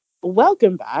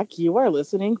Welcome back. You are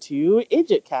listening to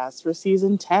IdjitCast for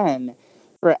Season 10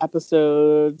 for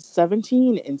Episode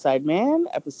 17, Inside Man,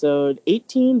 Episode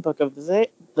 18, Book of the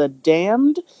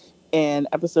Damned, and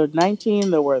Episode 19,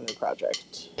 The Werther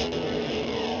Project.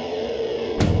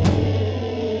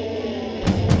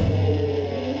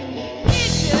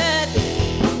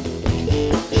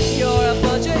 You're a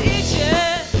bunch of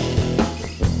idiots.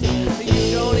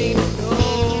 You don't even know.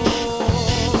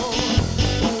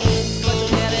 But you'll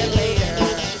get it later.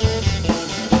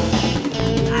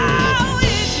 Oh,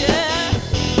 idiot.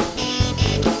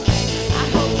 I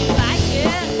hope you like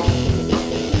it.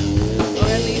 Or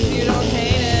at least you don't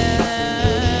hate it.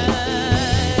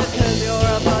 'Cause you're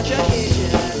a bunch of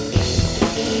idiots.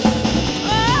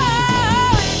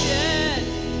 Oh, idiot.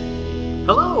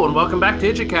 Hello and welcome back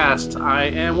to IdjitCast. I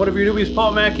am one of your newbies,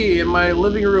 Paul Mackey, in my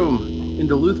living room in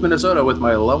Duluth, Minnesota with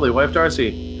my lovely wife,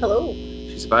 Darcy. Hello.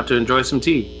 She's about to enjoy some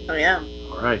tea. I am.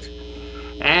 All right.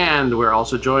 And we're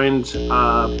also joined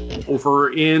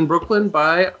over in Brooklyn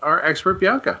by our expert,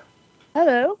 Bianca.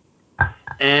 Hello.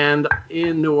 And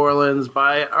in New Orleans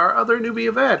by our other newbie,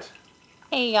 Yvette.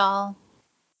 Hey, y'all.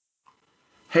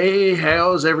 Hey,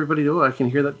 how's everybody doing? I can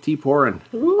hear that tea pouring.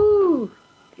 Ooh,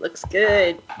 looks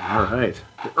good. All right.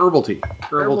 Herbal tea.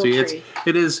 Herbal tea. Tree.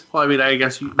 It is, well, I mean, I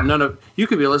guess you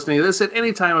could be listening to this at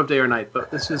any time of day or night,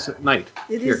 but this is at night.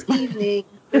 It here. is evening.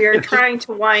 We are trying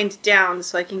to wind down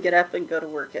so I can get up and go to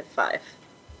work at 5.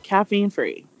 Caffeine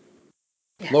free.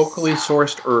 Yes. Locally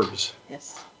sourced herbs.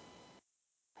 Yes.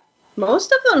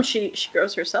 Most of them she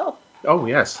grows herself. Oh,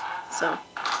 yes. So,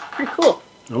 pretty cool.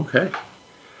 Okay.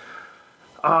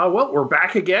 Well, we're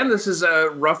back again. This is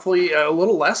roughly a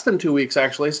little less than 2 weeks,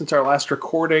 actually, since our last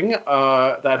recording.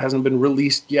 That hasn't been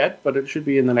released yet, but it should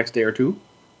be in the next day or two.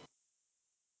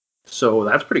 So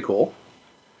that's pretty cool.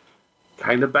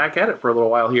 Kind of back at it for a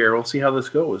little while here. We'll see how this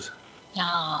goes.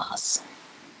 Yes.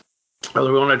 Well,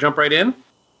 do we want to jump right in?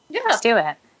 Yeah. Let's do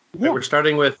it. Yeah. We're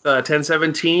starting with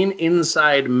 1017,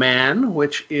 Inside Man,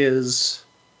 which is...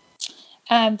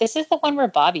 This is the one where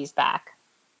Bobby's back.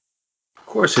 Of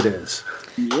course it is.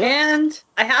 Yep. And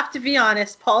I have to be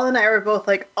honest, Paul and I were both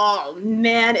like, oh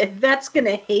man, Yvette's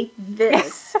gonna hate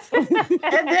this. And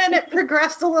then it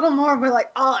progressed a little more. We're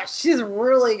like, oh, she's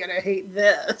really gonna hate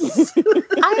this.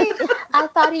 I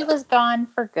thought he was gone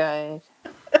for good.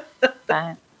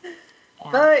 But,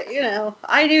 yeah. But,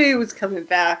 I knew he was coming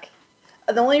back.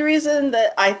 The only reason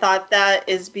that I thought that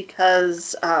is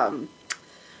because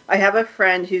I have a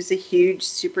friend who's a huge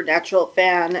Supernatural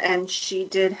fan, and she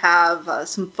did have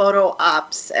some photo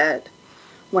ops at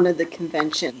one of the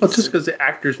conventions. Well, just because the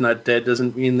actor's not dead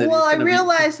doesn't mean that Well, he's I going to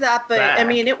realized that, but back. I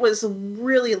mean, it was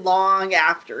really long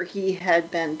after he had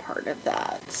been part of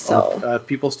that. So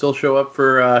people still show up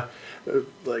for...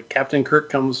 like Captain Kirk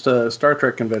comes to Star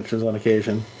Trek conventions on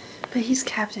occasion. But he's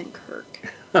Captain Kirk.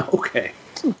 Okay.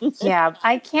 Yeah,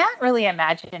 I can't really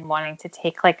imagine wanting to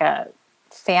take like a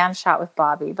fan shot with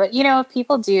Bobby. But, if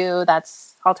people do,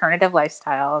 that's alternative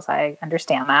lifestyles. I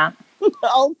understand that.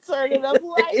 Alternative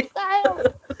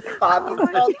lifestyle. Bobby's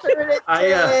alternative.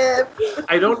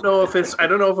 I don't know if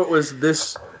it was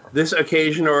this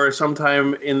occasion or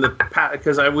sometime in the past,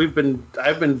 because I've been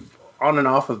on and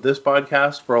off of this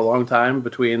podcast for a long time,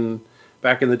 between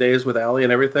back in the days with Allie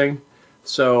and everything.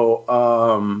 So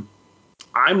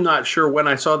I'm not sure when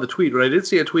I saw the tweet, but I did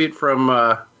see a tweet from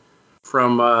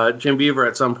Jim Beaver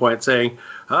at some point saying,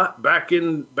 back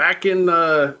in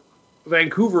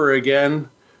Vancouver again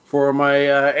for my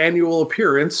annual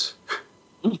appearance.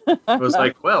 I was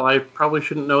like, well, I probably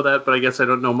shouldn't know that, but I guess I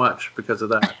don't know much because of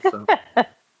that. So.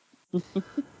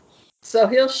 So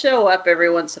he'll show up every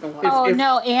once in a while.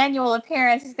 No, annual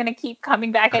appearance is going to keep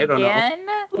coming back I don't again.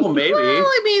 know. Well, maybe. Well,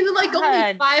 I mean, like only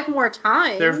God. 5 more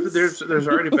times. There's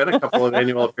already been a couple of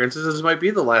annual appearances. This might be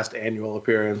the last annual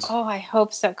appearance. Oh, I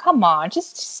hope so. Come on,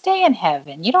 just stay in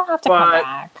heaven. You don't have to come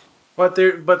back. But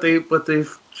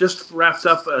they've just wrapped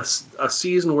up a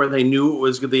season where they knew it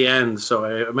was the end. So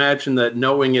I imagine that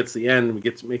knowing it's the end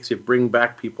makes you bring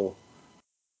back people.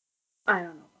 I don't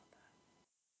know.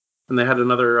 And they had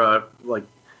another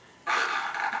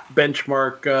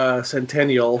benchmark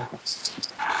centennial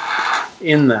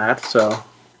in that. So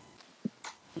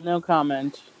No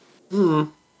comment.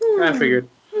 I figured.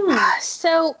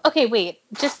 So, okay, wait.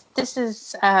 This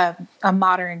is a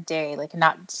modern day, like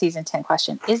not season 10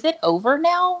 question. Is it over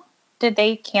now? Did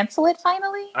they cancel it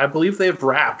finally? I believe they've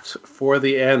wrapped for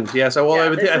the end. Yes. Well,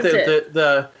 Yeah, I think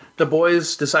the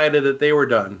boys decided that they were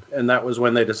done, and that was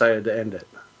when they decided to end it.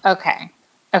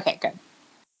 Okay, good.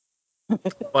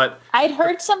 But I'd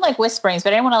heard some like whisperings,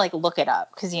 but I didn't want to like look it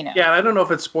up because Yeah, I don't know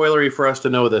if it's spoilery for us to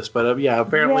know this, but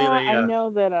apparently I know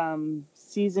that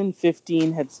season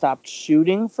 15 had stopped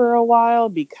shooting for a while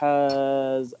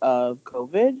because of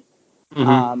COVID.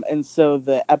 And so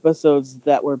the episodes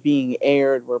that were being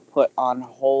aired were put on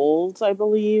hold, I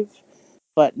believe.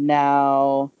 But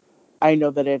now I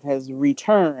know that it has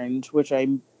returned, which I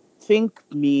think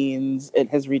means it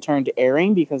has returned to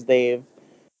airing because they've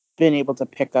been able to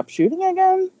pick up shooting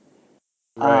again.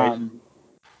 Right.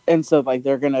 And so like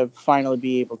they're gonna finally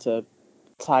be able to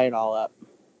tie it all up.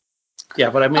 Yeah,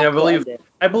 but I mean, Blend it.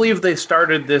 I believe they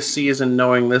started this season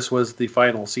knowing this was the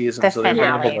final season, The so they've been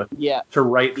finale. able Yeah. to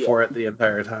write Yeah. for it the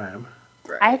entire time.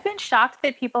 Right. I've been shocked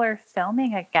that people are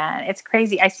filming again. It's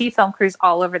crazy. I see film crews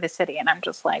all over the city, and I'm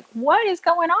just like, what is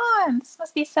going on? This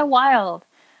must be so wild.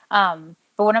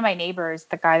 But one of my neighbors,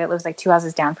 the guy that lives like 2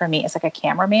 houses down from me, is like a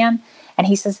cameraman, and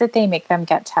he says that they make them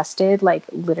get tested like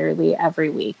literally every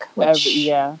week. Which,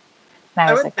 Yeah. and I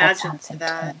I was would like, that imagine sounds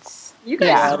that. intense. You guys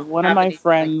Yeah. don't One of have my anything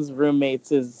friends'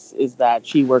 roommates is that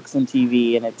she works in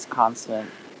TV and it's constant.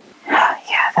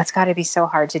 Yeah, that's got to be so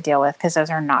hard to deal with because those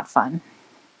are not fun.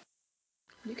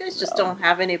 You guys just don't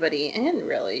have anybody in,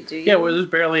 really, do you? Yeah, well, there's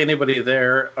barely anybody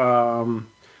there.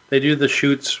 They do the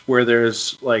shoots where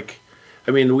there's like,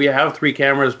 I mean, we have 3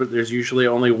 cameras, but there's usually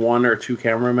only 1 or 2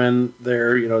 cameramen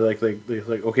there. You know, like they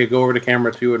like, okay, go over to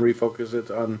camera 2 and refocus it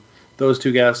on those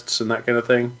 2 guests and that kind of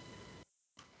thing.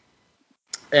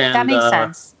 And That makes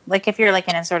sense. Like if you're like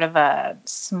in a sort of a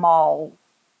small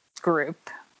group.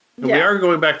 And we Yeah. are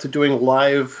going back to doing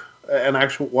live,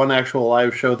 one actual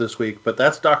live show this week, but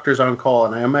that's Doctors on Call,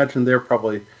 and I imagine they're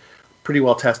probably pretty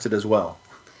well tested as well.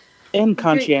 And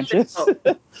conscientious.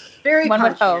 Very One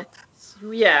would hope. conscientious.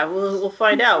 Yeah, we'll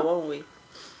find out, won't we?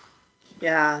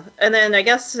 Yeah, and then I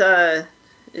guess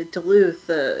Duluth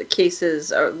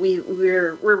cases are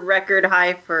we're record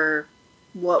high for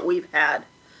what we've had,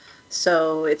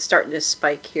 so it's starting to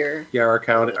spike here. Yeah, our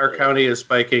county is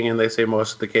spiking, and they say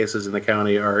most of the cases in the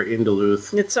county are in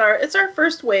Duluth. It's our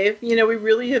first wave. You know, we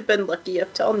really have been lucky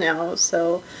up till now.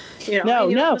 So, you know, I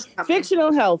knew it No, was coming.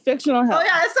 fictional hell. Oh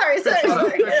yeah, sorry. Fictional.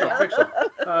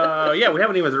 Yeah, we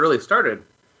haven't even really started.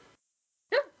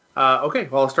 Okay,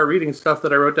 well, I'll start reading stuff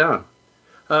that I wrote down.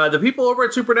 The people over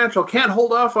at Supernatural can't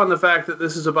hold off on the fact that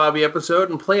this is a Bobby episode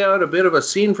and play out a bit of a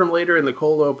scene from later in the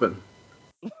cold open.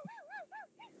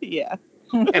 Yeah.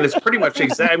 And it's pretty much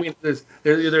exact. I mean,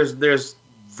 there's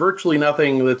virtually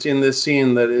nothing that's in this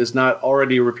scene that is not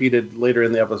already repeated later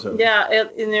in the episode. Yeah,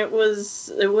 it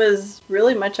was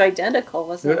really much identical,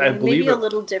 wasn't it? I believe Maybe a it.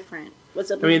 little different. Was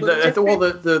it? I mean,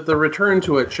 different? the return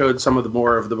to it showed some of the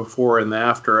more of the before and the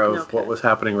after of Okay. what was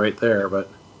happening right there, but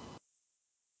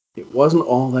it wasn't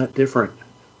all that different.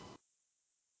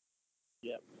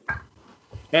 Yep.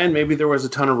 And maybe there was a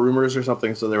ton of rumors or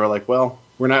something, so they were like, well,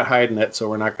 we're not hiding it, so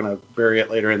we're not going to bury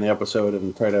it later in the episode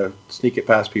and try to sneak it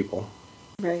past people.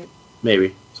 Right.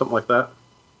 Maybe. Something like that.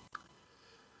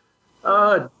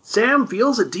 Sam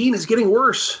feels that Dean is getting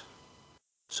worse,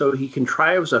 so he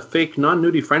contrives a fake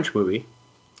non-nudie French movie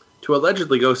to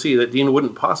allegedly go see that Dean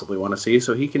wouldn't possibly want to see,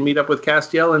 so he can meet up with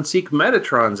Castiel and seek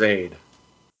Metatron's aid.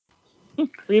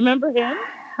 Remember him?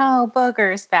 Oh,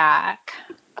 Booger's back.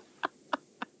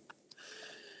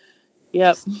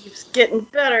 Yep. Keeps getting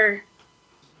better.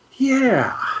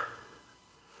 Yeah.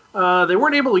 They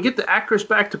weren't able to get the actress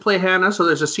back to play Hannah, so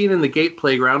there's a scene in the gate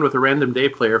playground with a random day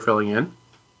player filling in.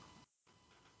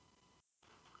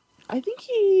 I think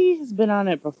he has been on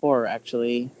it before,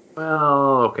 actually.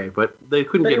 Well, okay, but they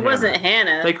couldn't But get it Hannah. wasn't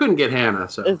Hannah. They couldn't get Hannah,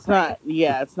 so. It's not,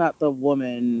 it's not the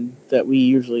woman that we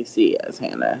usually see as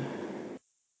Hannah.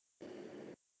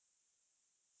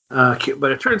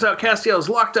 But it turns out Castiel is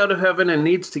locked out of heaven and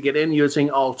needs to get in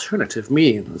using alternative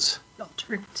means.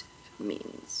 Alternative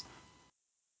means.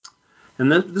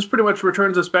 And this pretty much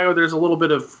returns us back. There's a little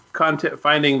bit of content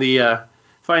finding the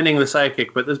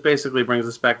psychic, but this basically brings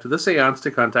us back to the seance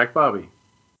to contact Bobby.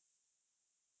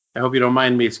 I hope you don't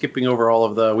mind me skipping over all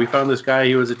of we found this guy,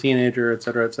 he was a teenager,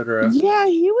 etc., etc. Yeah,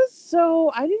 he was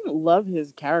so, I didn't love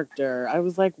his character. I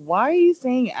was like, why are you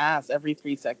saying ass every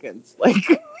 3 seconds? Like,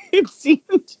 it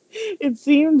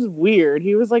seemed weird.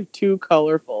 He was like too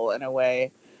colorful in a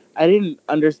way. I didn't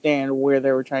understand where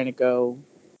they were trying to go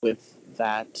with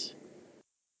that.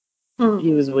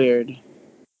 He was weird.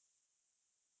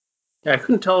 Yeah, I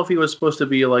couldn't tell if he was supposed to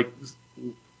be like,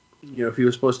 if he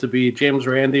was supposed to be James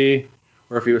Randi,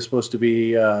 or if he was supposed to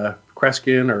be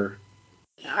Kreskin, or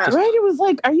Right? It was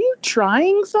like, are you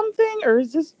trying something, or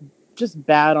is this just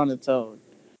bad on its own?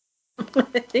 I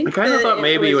kind of thought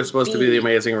maybe he was supposed to be the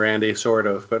Amazing Randy, sort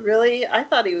of, but really, I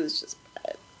thought he was just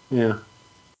bad. Yeah.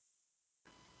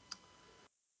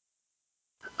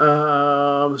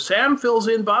 Sam fills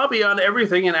in Bobby on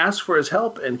everything and asks for his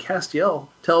help, and Castiel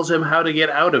tells him how to get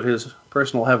out of his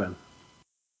personal heaven.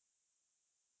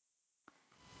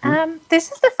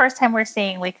 This is the first time we're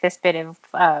seeing like this bit of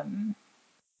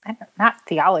not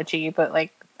theology, but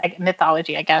like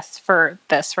mythology, I guess, for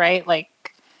this, right? Like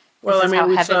this Well, I is how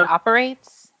mean, heaven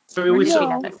operates. Or we did we saw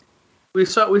know this?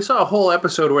 we saw a whole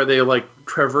episode where they like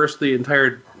traversed the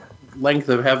entire length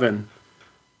of heaven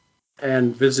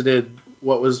and visited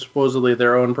what was supposedly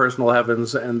their own personal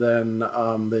heavens, and then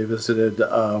they visited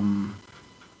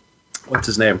what's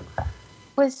his name?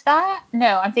 Was that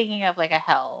no? I'm thinking of like a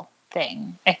hell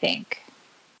thing. I think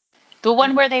the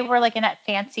one where they were like in that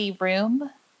fancy room.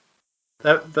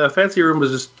 That the fancy room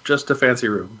was just a fancy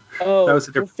room. That Oh, was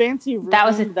a the different. fancy room. That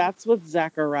was a That's with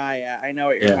Zachariah. I know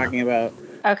what you're Yeah. talking about.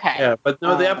 okay. Yeah, but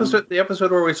no, the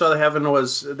episode where we saw the heaven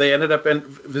was they ended up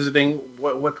visiting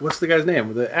what's the guy's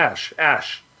name? The Ash.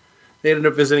 They ended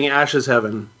up visiting Ash's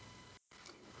heaven.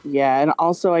 Yeah, and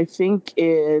also I think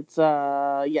it's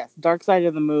yes, Dark Side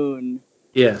of the Moon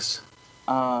Yes,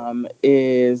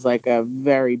 is like a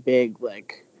very big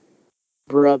like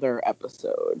brother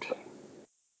episode.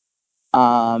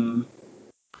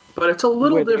 but it's a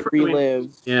little Where they different.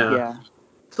 relive. Yeah,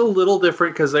 it's a little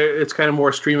different because it's kind of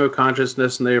more stream of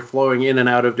consciousness, and they're flowing in and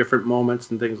out of different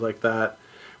moments and things like that.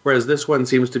 Whereas this one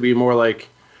seems to be more like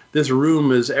this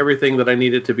room is everything that I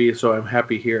need it to be, so I'm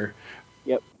happy here.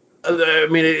 Yep. I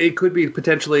mean, it could be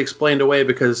potentially explained away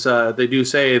because they do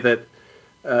say that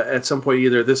at some point,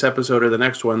 either this episode or the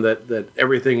next one, that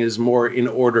everything is more in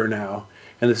order now,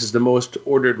 and this is the most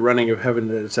ordered running of heaven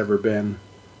that it's ever been.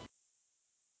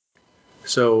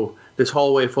 So this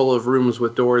hallway full of rooms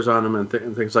with doors on them and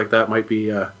things like that might be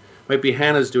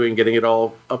Hannah's doing, getting it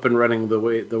all up and running the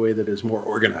way that is more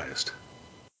organized.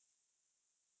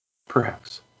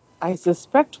 Perhaps. I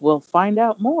suspect we'll find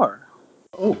out more.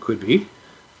 Oh, could be.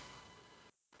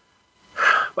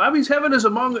 Bobby's Heaven is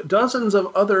among dozens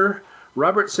of other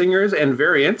Robert Singers and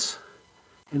variants,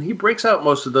 and he breaks out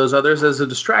most of those others as a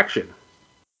distraction.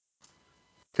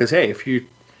 Because hey, if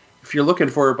you're looking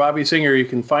for Bobby Singer, you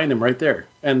can find him right there,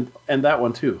 and that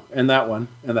one too, and that one,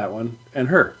 and that one, and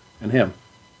her, and him.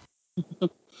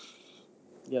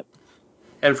 Yep.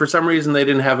 And for some reason, they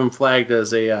didn't have him flagged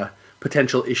as a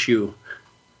potential issue.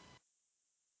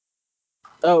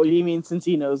 Oh, you mean since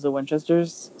he knows the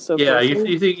Winchesters so Yeah,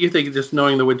 closely? you think just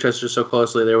knowing the Winchesters so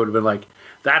closely, they would have been like,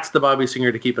 that's the Bobby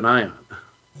Singer to keep an eye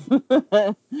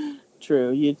on.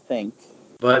 True, you'd think.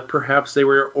 But perhaps they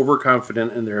were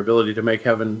overconfident in their ability to make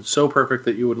heaven so perfect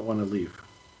that you wouldn't want to leave.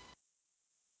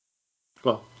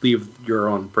 Well, leave your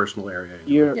own personal area.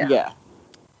 Anyway. Yeah.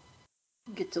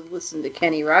 Get to listen to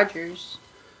Kenny Rogers.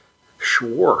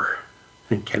 Sure.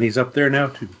 And Kenny's up there now,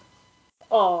 too.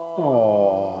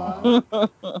 Aww.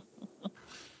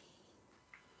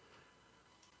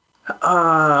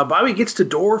 Bobby gets to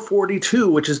door 42,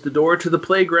 which is the door to the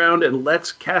playground, and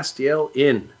lets Castiel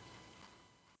in.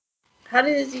 How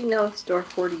does he know it's door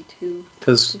 42?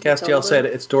 Because Castiel said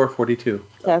it's door 42.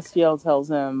 Castiel tells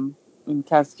him, and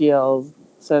Castiel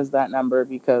says that number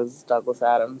because Douglas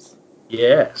Adams.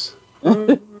 Yes.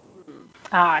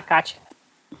 Gotcha.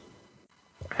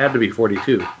 Had to be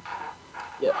 42.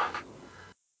 Yep.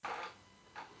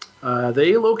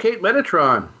 They locate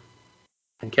Metatron,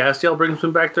 and Castiel brings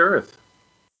him back to Earth.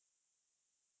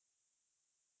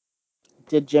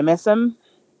 Did you miss him?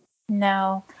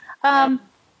 No.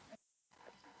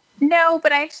 No,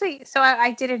 but I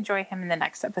did enjoy him in the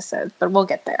next episode, but we'll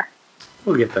get there.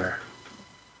 We'll get there.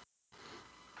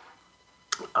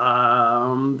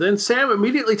 Then Sam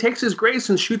immediately takes his grace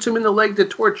and shoots him in the leg to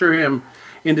torture him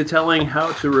into telling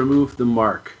how to remove the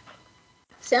mark.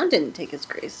 Sam didn't take his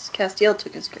grace. Castiel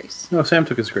took his grace. No, Sam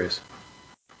took his grace.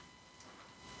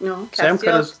 No, Sam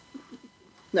cut his...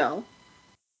 No.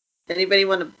 Anybody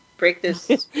want to break this?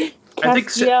 I think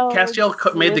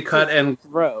Castiel made the cut and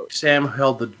throat. Sam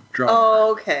held the drum.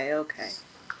 Oh, okay.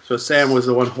 So Sam was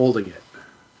the one holding it.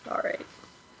 All right.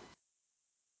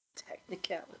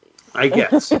 Technicalities. I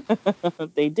guess.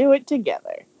 They do it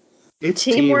together. It's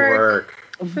Teamwork.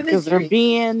 Because they're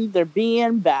being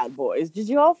bad boys. Did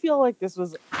you all feel like this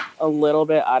was a little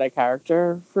bit out of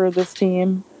character for this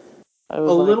team?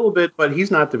 Little bit, but he's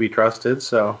not to be trusted,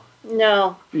 so...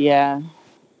 No. Yeah.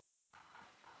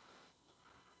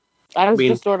 I was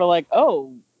just sort of like,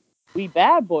 oh, we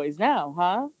bad boys now,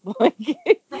 huh? Like, you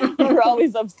were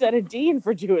always upset at Dean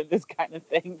for doing this kind of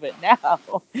thing, but now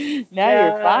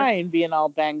you're fine being all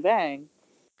bang bang.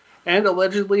 And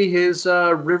allegedly his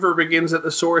river begins at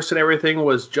the source and everything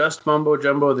was just mumbo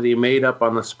jumbo that he made up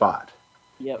on the spot.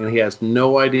 Yep. And he has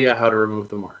no idea how to remove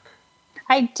the mark.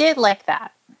 I did like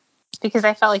that because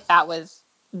I felt like that was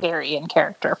very in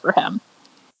character for him.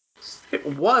 It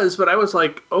was, but I was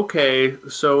like, okay,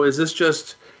 so is this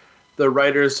just the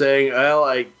writers saying,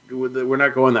 well, we're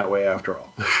not going that way after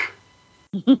all?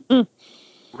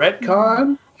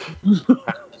 Retcon?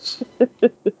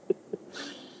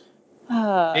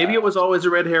 Maybe it was always a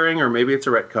red herring, or maybe it's a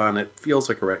retcon. It feels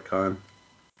like a retcon.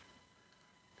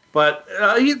 But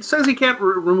he says he can't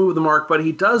remove the mark, but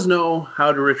he does know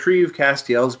how to retrieve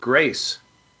Castiel's grace.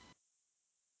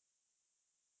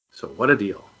 So what a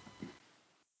deal.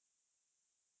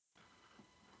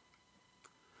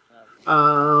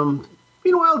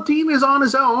 Meanwhile, Dean is on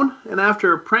his own, and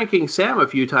after pranking Sam a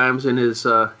few times in his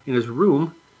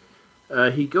room,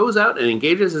 he goes out and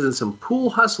engages in some pool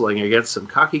hustling against some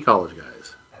cocky college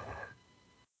guys.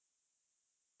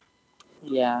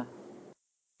 Yeah.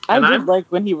 I did like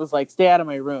when he was like, stay out of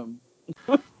my room.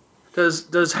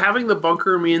 Does having the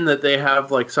bunker mean that they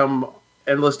have like some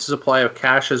endless supply of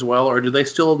cash as well, or do they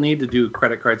still need to do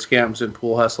credit card scams and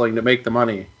pool hustling to make the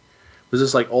money? Was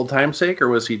this like old time's sake, or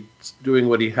was he doing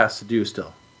what he has to do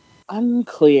still?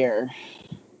 Unclear.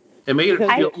 It made it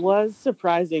feel... It was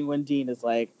surprising when Dean is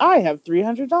like, I have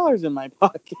 $300 in my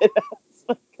pocket. I was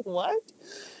like, what?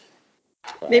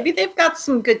 Maybe they've got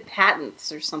some good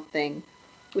patents or something.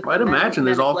 I'd imagine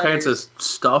there's all kinds of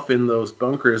stuff in those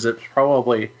bunkers that's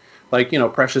probably like,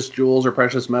 precious jewels or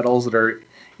precious metals that are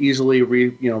easily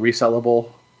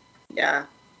resellable. Yeah.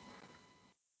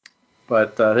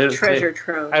 But treasure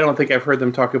trove. I don't think I've heard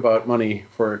them talk about money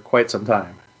for quite some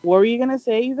time. What were you going to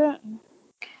say, Eva?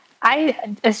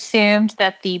 I assumed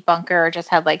that the bunker just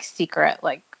had like secret,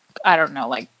 like, I don't know,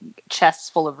 like chests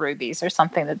full of rubies or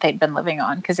something that they'd been living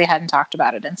on because they hadn't talked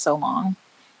about it in so long.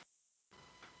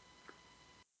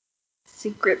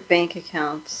 Secret bank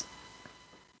accounts.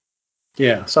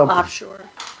 Yeah, something. Offshore.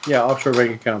 Yeah, offshore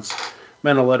bank accounts.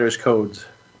 Men of letters codes.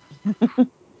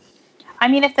 I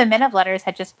mean, if the men of letters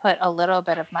had just put a little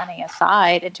bit of money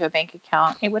aside into a bank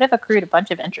account, it would have accrued a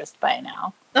bunch of interest by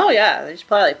now. Oh, yeah. There's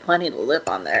probably plenty to live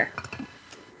on there.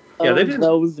 Yeah, they didn't...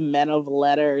 those men of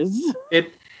letters.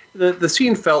 The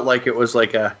scene felt like it was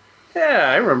like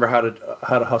I remember how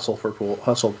to hustle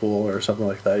pool or something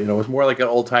like that. It was more like an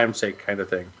old time's sake kind of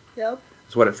thing. Yep.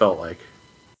 Is what it felt like.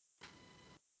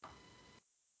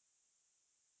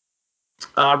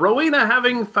 Rowena,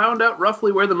 having found out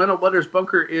roughly where the Men of Letters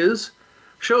bunker is,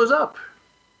 shows up.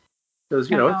 Because,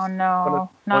 it's one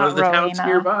of the towns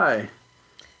nearby.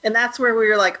 And that's where we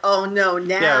were like, oh no,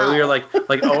 now. Yeah, we were like,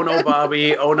 oh no,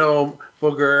 Bobby, oh no,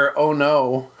 Booger, oh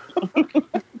no.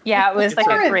 Yeah, it was like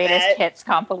a greatest hits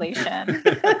compilation.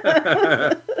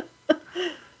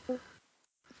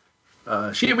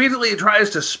 She immediately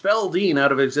tries to spell Dean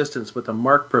out of existence, but the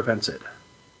mark prevents it.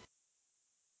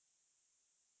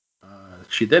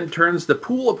 She then turns the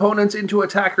pool opponents into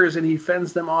attackers, and he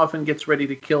fends them off and gets ready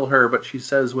to kill her, but she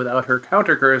says without her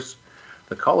counter curse,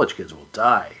 the college kids will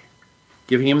die,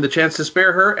 giving him the chance to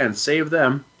spare her and save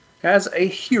them, as a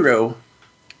hero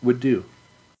would do.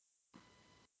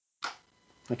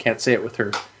 I can't say it with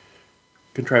her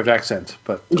contrived accent,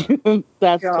 but...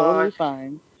 That's totally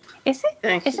fine. Isn't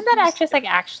that actress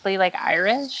actually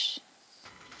Irish?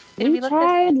 We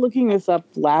tried looking this up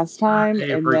last time,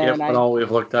 I forget what all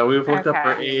we've looked up. We've looked up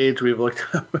her age. We've looked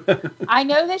up... I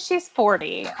know that she's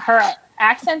 40. Her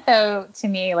accent, though, to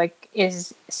me,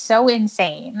 is so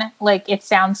insane. It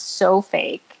sounds so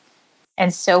fake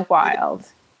and so wild.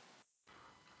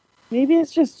 Maybe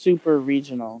it's just super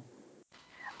regional.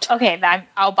 Okay,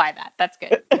 I'll buy that. That's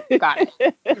good. Got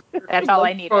it. That's all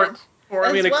I needed. Or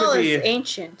I mean, it could be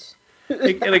ancient. And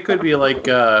it could be like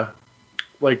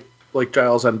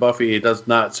Giles on Buffy does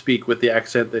not speak with the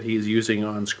accent that he's using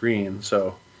on screen.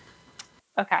 So,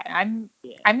 okay, I'm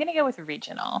gonna go with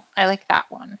regional. I like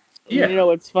that one. Yeah. You know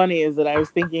what's funny is that I was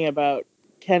thinking about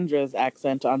Kendra's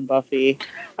accent on Buffy.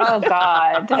 Oh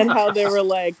God! And how they were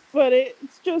like, but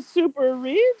it's just super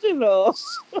regional.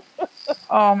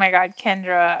 Oh my God,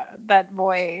 Kendra, that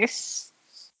voice.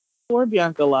 Poor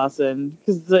Bianca Lawson,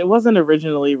 because it wasn't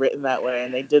originally written that way,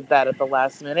 and they did that at the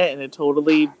last minute, and it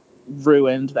totally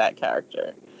ruined that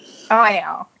character. Oh, I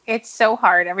know. It's so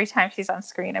hard every time she's on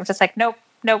screen. I'm just like, nope.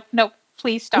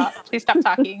 Please stop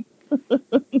talking.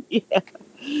 Yeah.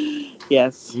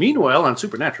 Yes. Meanwhile, on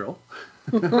Supernatural,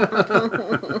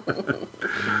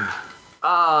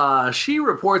 she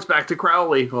reports back to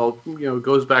Crowley. Well,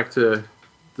 goes back to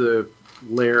the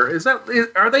lair.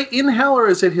 Are they in hell, or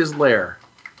is it his lair?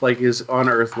 Like his on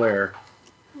Earth lair,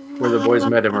 where the boys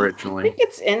met him originally? I think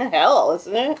it's in hell,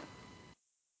 isn't it?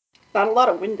 Not a lot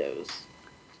of windows.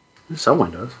 Some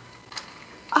windows.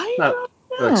 I don't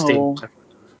know.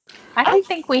 I don't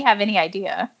think we have any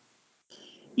idea.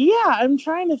 Yeah, I'm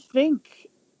trying to think.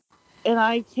 and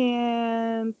I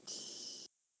can't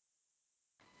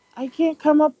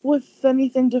come up with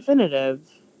anything definitive.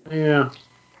 Yeah.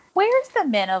 Where's the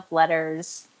Men of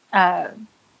Letters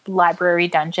library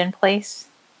dungeon place?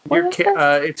 Where is this?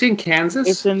 It's in Kansas.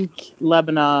 It's in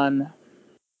Lebanon.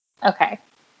 Okay.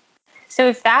 So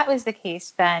if that was the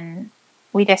case, then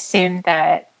we'd assume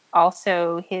that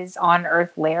also his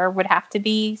on-Earth lair would have to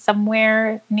be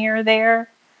somewhere near there,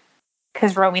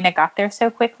 because Rowena got there so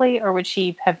quickly, or would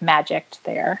she have magicked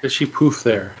there? Does she poof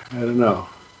there? I don't know.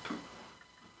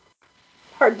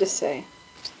 Hard to say.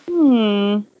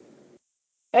 I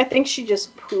think she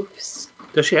just poofs.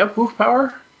 Does she have poof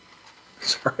power?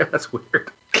 Sorry, that's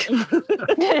weird.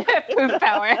 Poof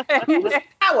power.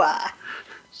 Power.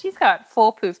 She's got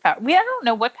full poof power. I don't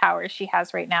know what power she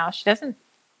has right now. She doesn't.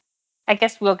 I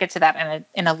guess we'll get to that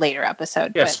in a later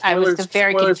episode. Yeah, but I was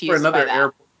very confused by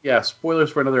that.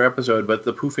 Spoilers for another episode, but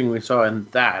the poofing we saw in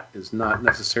that is not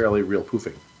necessarily real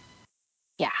poofing.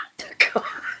 Yeah. God.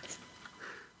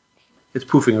 It's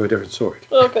poofing of a different sort.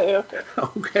 Okay.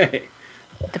 Okay.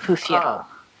 The poofio.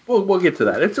 We'll get to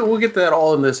that. We'll get to that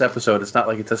all in this episode. It's not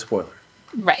like it's a spoiler.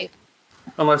 Right.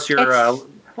 Unless you're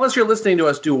listening to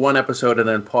us do one episode and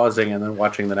then pausing and then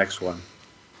watching the next one.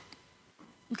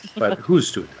 But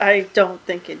who's doing that? I don't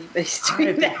think anybody's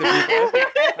doing that.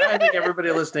 I think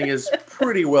everybody listening is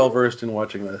pretty well versed in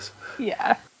watching this.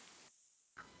 Yeah.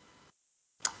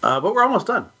 But we're almost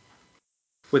done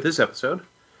with this episode.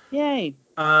 Yay.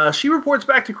 She reports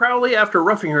back to Crowley after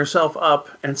roughing herself up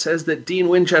and says that Dean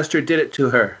Winchester did it to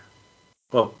her.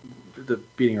 Well,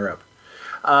 beating her up.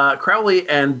 Crowley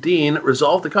and Dean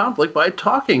resolve the conflict by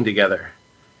talking together.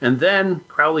 And then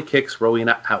Crowley kicks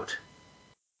Rowena out.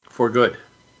 For good.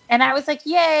 And I was like,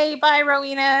 yay, bye,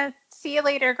 Rowena. See you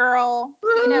later, girl. See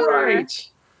you never. Right.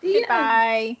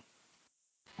 Goodbye.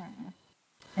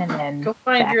 And then Go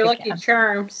find back your lucky again.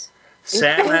 charms.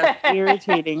 Sam has,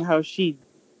 Irritating how she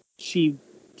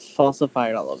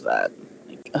falsified all of that.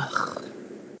 Like, ugh.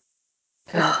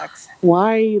 Sucks.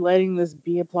 Why are you letting this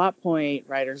be a plot point,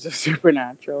 writers of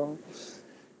Supernatural?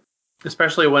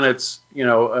 especially when it's,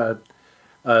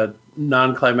 a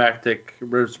non-climactic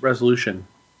resolution.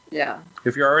 Yeah.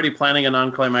 If you're already planning a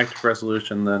non-climactic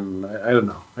resolution, then I don't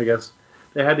know. I guess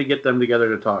they had to get them together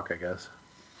to talk, I guess.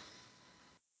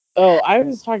 Oh, I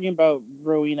was talking about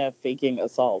Rowena faking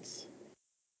assaults.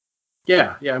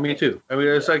 Yeah, me too. I mean,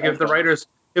 it's like if the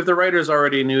writers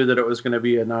already knew that it was going to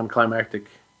be a non-climactic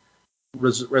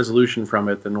resolution from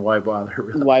it, then why bother?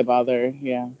 Really? Why bother?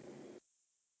 Yeah.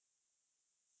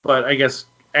 But I guess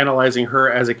analyzing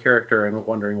her as a character and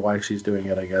wondering why she's doing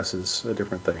it, I guess, is a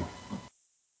different thing.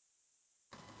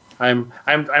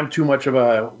 I'm too much of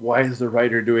a why is the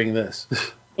writer doing this?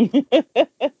 Yeah,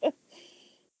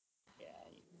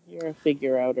 you're a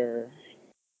figure outer.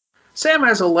 Sam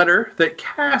has a letter that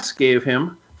Cass gave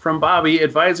him from Bobby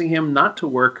advising him not to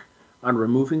work on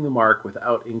removing the mark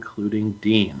without including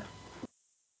Dean.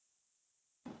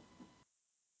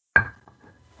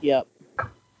 Yep.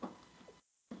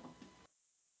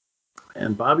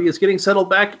 And Bobby is getting settled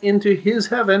back into his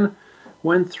heaven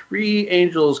when 3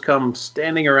 angels come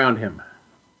standing around him.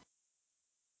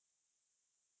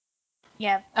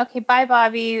 Yeah. Okay. Bye,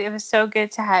 Bobby. It was so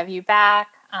good to have you back.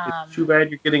 It's too bad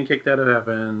you're getting kicked out of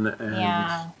heaven. And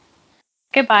Yeah.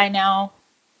 Goodbye now.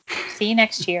 See you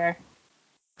next year.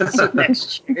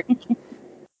 Next year.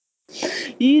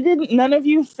 None of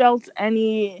you felt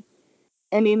any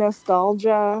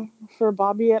nostalgia for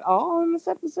Bobby at all in this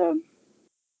episode?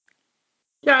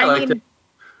 Yeah, I liked it.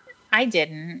 I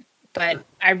didn't, but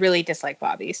I really dislike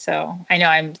Bobby, so I know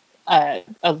I'm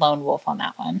a lone wolf on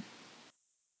that one.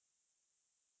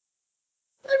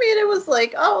 I mean, it was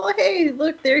like, oh, hey,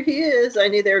 look, there he is. I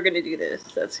knew they were going to do this.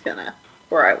 That's kind of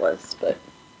where I was, but.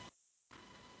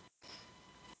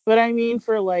 But I mean,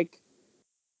 for like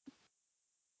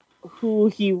who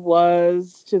he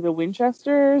was to the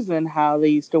Winchesters and how they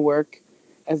used to work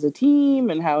as a team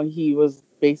and how he was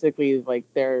basically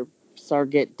like their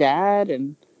surrogate dad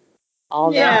and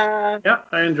all that. Yeah,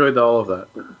 I enjoyed all of that.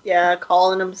 Yeah,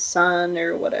 calling him son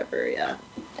or whatever, yeah.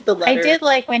 The letter. I did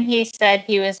like when he said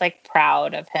he was like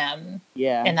proud of him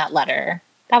in that letter.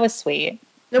 That was sweet.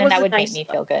 And that would make me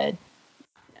feel good.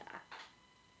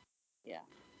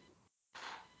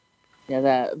 Yeah,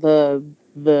 that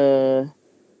the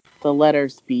letter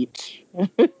speech.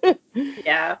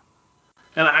 Yeah.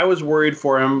 And I was worried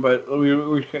for him, but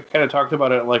we kind of talked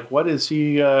about it. Like, what is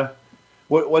he?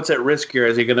 What's at risk here?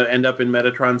 Is he going to end up in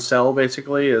Metatron's cell,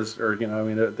 basically?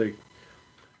 They're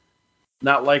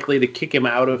not likely to kick him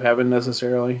out of heaven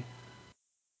necessarily.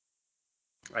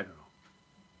 I don't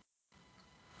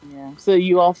know. Yeah. So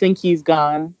you all think he's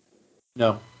gone?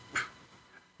 No.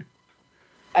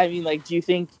 I mean, like, do you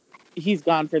think he's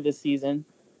gone for this season?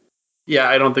 Yeah,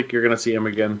 I don't think you're going to see him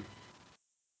again.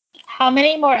 How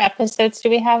many more episodes do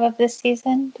we have of this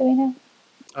season? Do we know?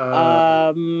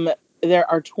 There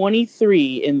are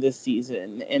 23 in this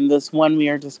season, and this one we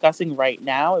are discussing right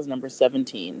now is number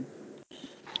 17.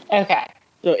 Okay.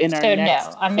 So in our So next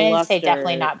no, I'm going to say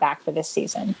definitely cluster, not back for this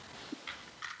season.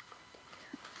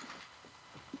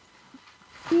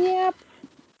 yep.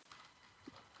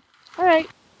 All right,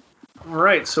 All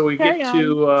right, so we carry get on.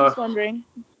 to Just wondering.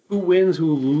 who wins,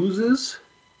 who loses.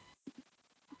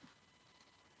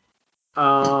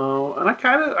 And I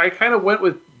kind of went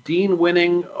with Dean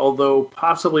winning, although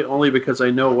possibly only because I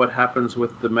know what happens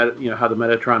with how the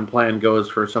Metatron plan goes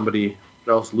for somebody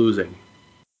else losing,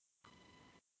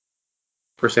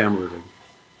 for Sam losing.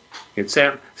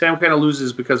 Sam kind of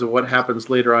loses because of what happens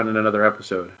later on in another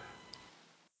episode.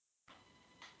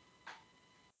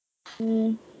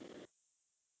 Mm,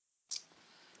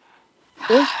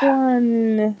 this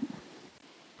one,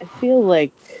 I feel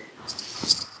like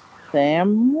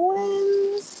Sam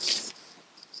wins.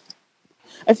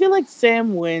 I feel like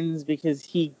Sam wins because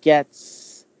he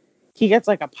gets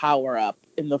like a power up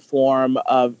in the form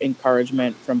of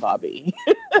encouragement from Bobby.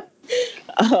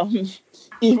 um,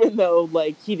 Even though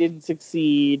like he didn't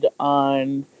succeed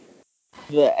on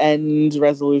the end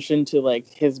resolution to like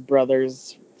his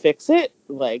brothers fix it,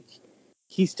 like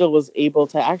he still was able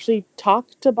to actually talk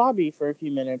to Bobby for a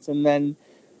few minutes and then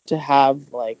to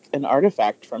have like an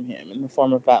artifact from him in the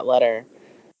form of that letter.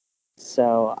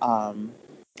 So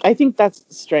I think that's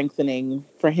strengthening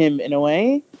for him in a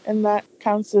way, and that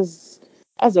counts as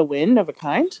a win of a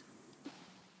kind.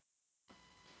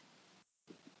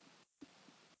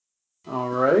 All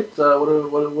right.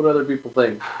 What other people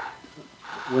think?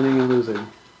 Winning and losing.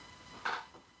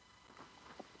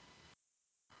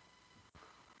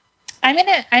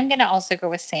 I'm gonna also go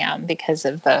with Sam because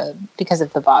of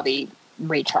the Bobby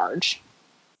recharge.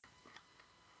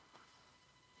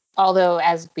 Although,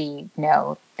 as we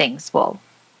know, things will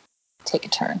take a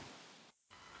turn.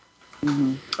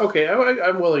 Mm-hmm. Okay,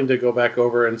 I'm willing to go back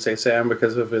over and say Sam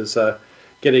because of his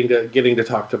getting to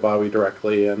talk to Bobby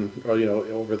directly and or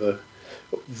over the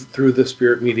through the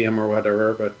spirit medium or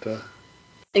whatever. But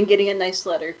And getting a nice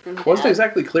letter from Dad. wasn't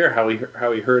exactly clear how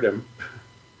he heard him.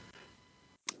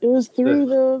 It was through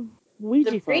The, the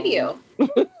Ouija The phone. radio.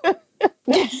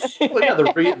 well, yeah,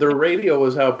 the radio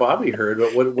was how Bobby heard,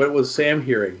 but what was Sam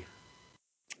hearing?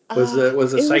 Was the It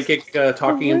was psychic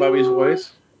talking in Bobby's through.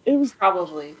 voice? It was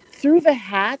Probably. through the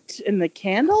hat and the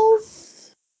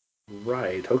candles.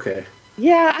 Right. Okay.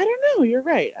 Yeah, I don't know. You're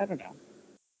right. I don't know.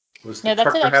 Was the No,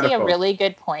 that's trucker had a actually a phone? really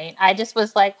good point. I just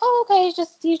was like, oh, okay,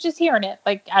 he's just hearing it,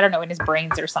 like I don't know, in his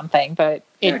brains or something, but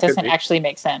Yeah, it it could doesn't be. actually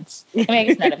make sense. I mean, I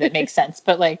guess none of it makes sense,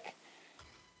 but like,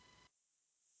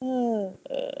 Uh,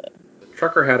 The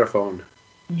trucker had a phone.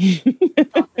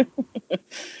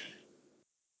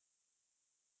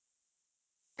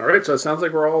 All right. So it sounds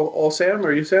like we're all Sam.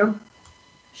 Are you Sam?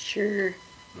 Sure.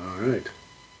 All right.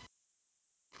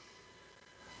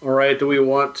 All right. Do we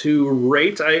want to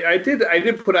rate? I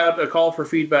did put out a call for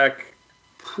feedback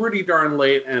pretty darn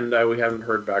late, and we haven't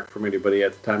heard back from anybody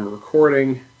at the time of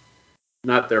recording.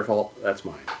 Not their fault. That's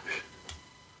mine.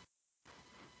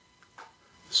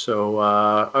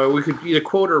 So we could either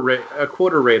quote or rate,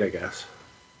 I guess,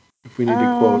 if we need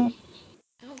to quote.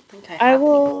 I don't think I I have any.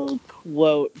 will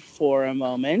quote for a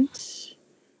moment.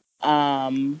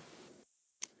 Um,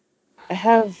 I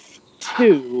have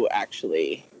two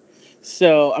actually.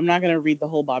 So I'm not going to read the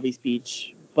whole Bobby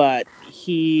speech, but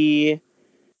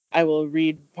I will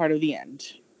read part of the end.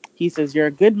 He says, "You're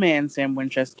a good man, Sam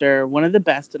Winchester, one of the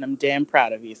best, and I'm damn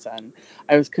proud of you, son.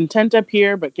 I was content up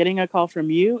here, but getting a call from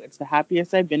you, it's the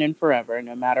happiest I've been in forever,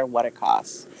 no matter what it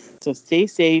costs. So stay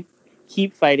safe,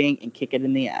 keep fighting, and kick it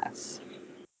in the ass."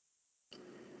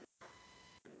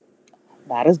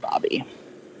 That is Bobby.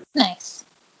 nice.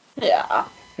 Yeah.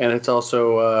 And it's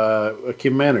also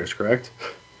Kim Manners, correct?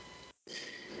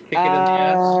 Kick it in the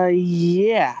ass.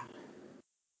 Yeah.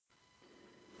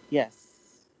 Yes.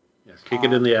 Yes, kick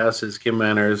it in the ass is Kim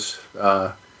Manners'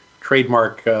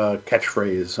 trademark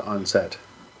catchphrase on set.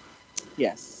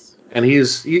 Yes. And he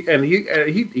has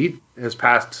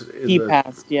passed in He the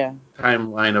passed, yeah.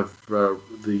 timeline of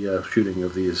the shooting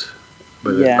of these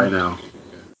by Yeah. now.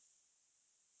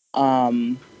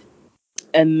 Um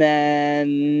and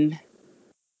then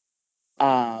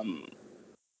um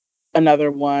another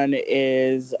one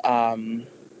is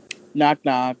knock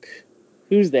knock.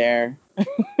 Who's there?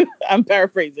 I'm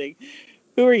paraphrasing.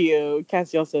 Who are you?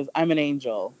 Castiel says, "I'm an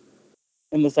angel."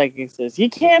 And the psychic says, "You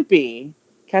can't be."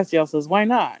 Castiel says, "Why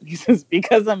not?" He says,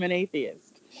 "Because I'm an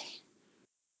atheist."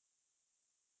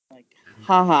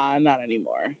 Haha, not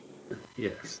anymore,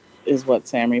 Yes. is what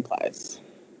Sam replies.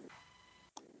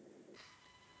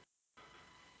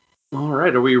 All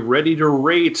right, are we ready to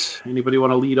rate? Anybody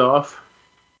want to lead off?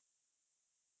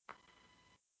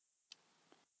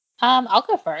 I'll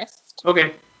go first.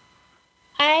 Okay.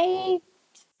 I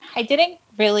didn't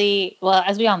really, well,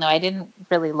 as we all know, I didn't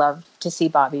really love to see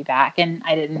Bobby back, and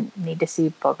I didn't need to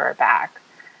see Booger back.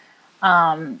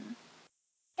 And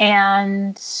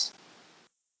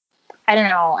I don't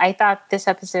know, I thought this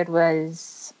episode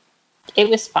was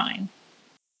fine.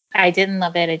 I didn't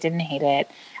love it. I didn't hate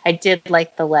it. I did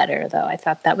like the letter, though. I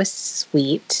thought that was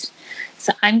sweet.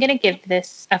 So I'm going to give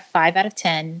this a 5 out of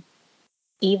 10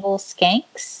 evil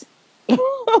skanks.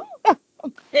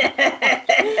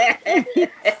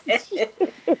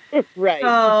 Right.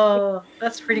 Oh,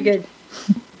 that's pretty good.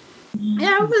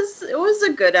 Yeah, it was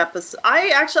a good episode.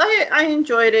 I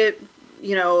enjoyed it.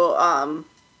 You know,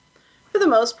 for the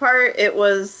most part, it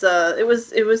was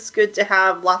good to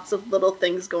have lots of little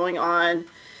things going on,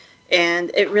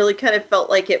 and it really kind of felt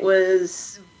like it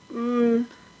was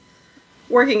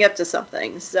working up to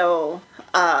something. So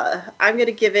I'm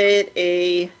gonna give it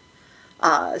a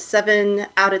 7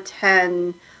 out of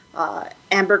 10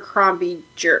 Abercrombie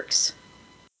jerks.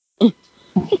 All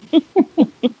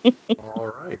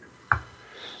right.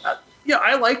 Yeah,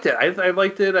 I liked it. I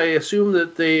liked it. I assume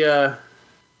that they. I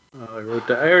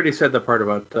already said the part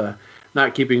about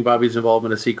not keeping Bobby's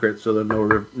involvement a secret, so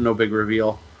there's no big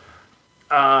reveal.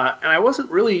 And I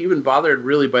wasn't really even bothered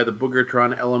really by the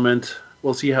Boogertron element.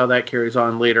 We'll see how that carries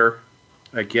on later,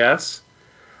 I guess.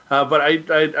 But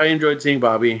I enjoyed seeing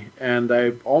Bobby, and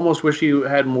I almost wish he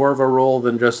had more of a role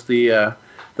than just the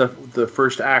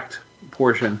first act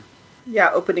portion.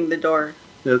 Yeah, opening the door.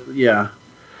 Yeah.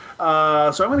 So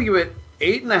I'm going to give it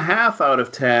 8.5 out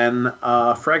of 10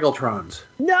 Fraggletrons.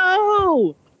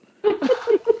 No!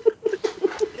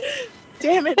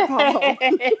 Damn it, Paul.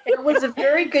 It was a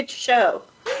very good show.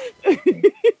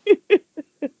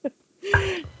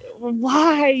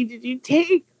 Why did you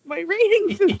take my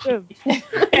rating system?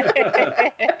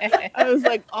 I was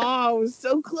like, oh, I was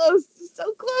so close.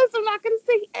 I'm not going to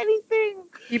say anything.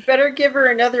 You better give her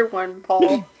another one,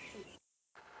 Paul.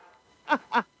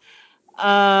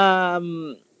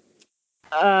 um,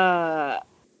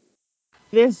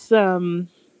 this was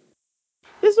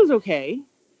okay.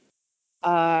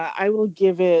 I will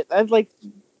give it. I'd like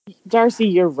Darcy.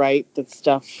 You're right that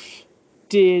stuff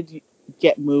did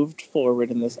get moved forward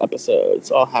in this episode,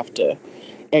 so I'll have to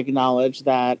acknowledge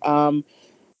that.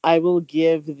 I will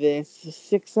give this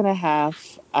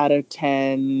 6.5 out of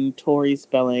 10 Tori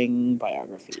Spelling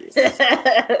biographies.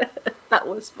 That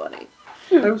was funny.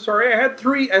 I'm sorry. I had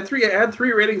three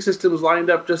rating systems lined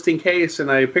up just in case,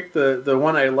 and I picked the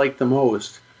one I liked the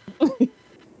most.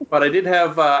 But I did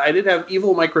have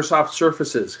evil Microsoft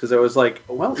Surfaces because I was like,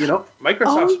 well,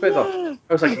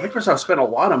 Microsoft spent a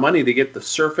lot of money to get the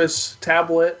Surface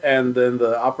tablet and then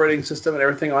the operating system and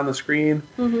everything on the screen,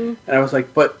 and I was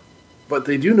like, but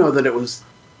they do know that it was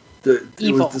the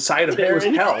side of it was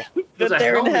hell. It was a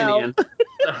hell minion,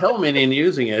 a hell minion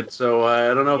using it. So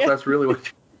I don't know if that's really what.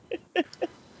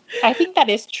 I think that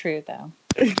is true, though.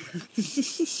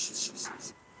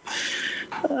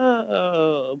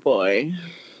 Oh boy.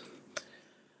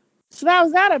 So that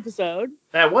was that episode.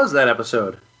 That was that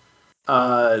episode.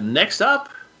 Next up.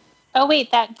 Oh,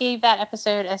 wait, that gave that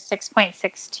episode a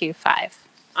 6.625.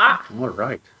 Ah. All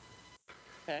right.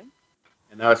 Okay.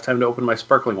 And now it's time to open my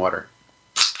sparkling water.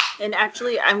 And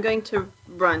actually, I'm going to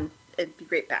run and be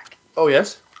right back. Oh,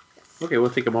 yes? Okay,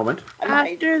 we'll take a moment.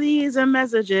 After these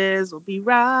messages, we'll be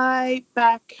right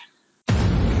back.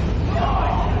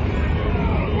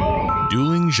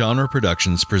 Dueling Genre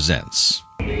Productions presents...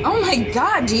 Oh my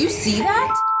god, do you see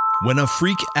that? When a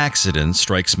freak accident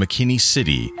strikes McKinney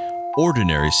City,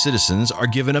 ordinary citizens are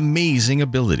given amazing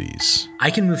abilities. I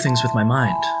can move things with my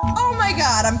mind. Oh my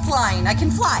god, I'm flying. I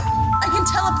can fly. I can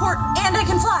teleport and I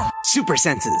can fly. Super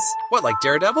senses. What, like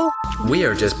Daredevil? We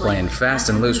are just playing fast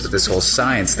and loose with this whole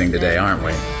science thing today, aren't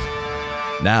we?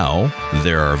 Now,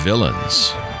 there are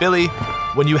villains. Billy,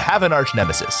 when you have an arch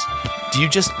nemesis, do you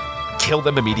just kill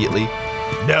them immediately?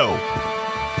 No.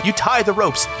 You tie the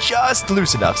ropes just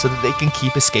loose enough so that they can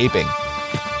keep escaping.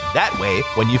 That way,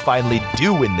 when you finally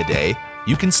do win the day,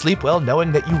 you can sleep well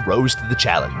knowing that you rose to the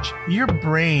challenge. Your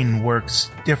brain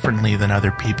works differently than other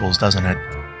people's, doesn't it?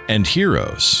 And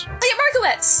heroes. Leah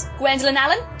Markowitz, Gwendolyn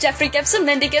Allen, Jeffrey Gibson,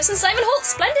 Lindy Gibson, Simon Holt.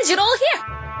 Splendid, you're all here.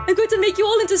 I'm going to make you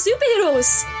all into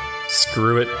superheroes.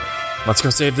 Screw it. Let's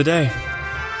go save the day.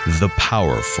 The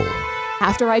powerful.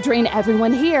 After I drain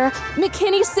everyone here,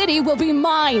 McKinney City will be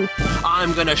mine.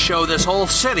 I'm gonna show this whole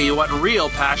city what real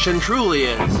passion truly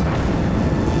is.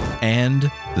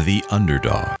 and the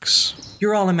underdogs.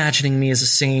 You're all imagining me as a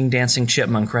singing, dancing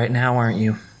chipmunk right now, aren't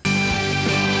you?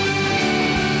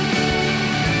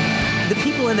 The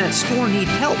people in that store need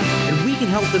help, and we can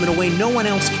help them in a way no one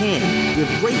else can. We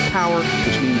have great power,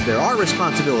 which means there are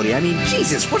responsibility. I mean,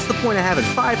 Jesus, what's the point of having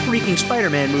 5 freaking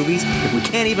Spider-Man movies if we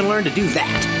can't even learn to do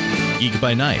that? Geek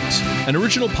by Night, an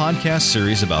original podcast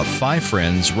series about 5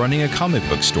 friends running a comic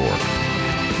book store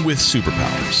with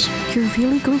superpowers. You're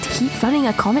really going to keep running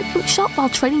a comic book shop while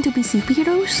training to be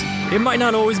superheroes? It might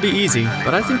not always be easy,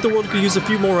 but I think the world could use a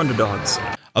few more underdogs.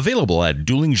 Available at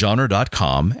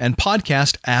duelinggenre.com and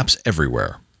podcast apps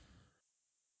everywhere.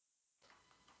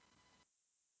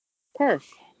 Perf.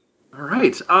 All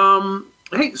right.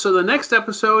 Hey, so the next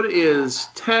episode is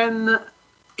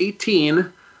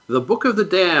 10/18, The Book of the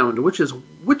Damned, which is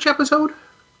which episode?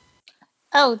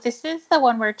 Oh, this is the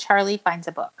one where Charlie finds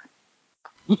a book.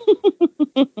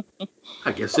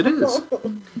 I guess it is.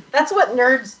 That's what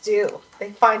nerds do.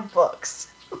 They find books.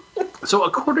 So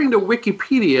according to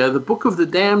Wikipedia, The Book of the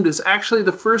Damned is actually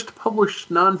the first published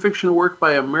nonfiction work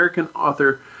by American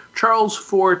author Charles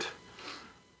Fort,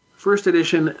 first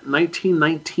edition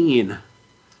 1919.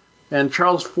 And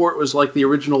Charles Fort was like the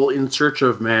original In Search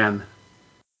of Man.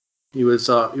 He was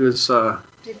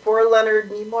Before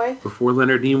Leonard Nimoy? Before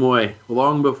Leonard Nimoy,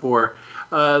 long before.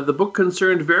 The book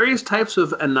concerned various types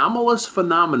of anomalous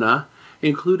phenomena,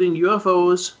 including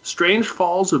UFOs, strange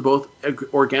falls of both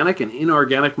organic and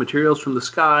inorganic materials from the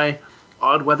sky,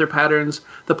 odd weather patterns,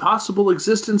 the possible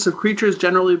existence of creatures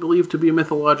generally believed to be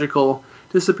mythological,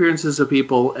 disappearances of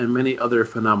people, and many other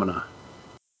phenomena.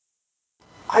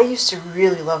 I used to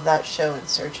really love that show, In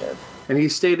Search of. And he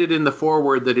stated in the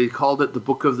foreword that he called it the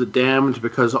Book of the Damned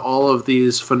because all of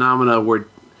these phenomena were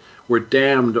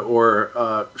damned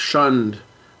or shunned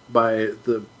by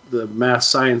the mass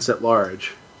science at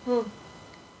large.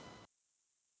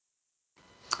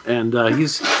 And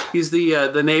he's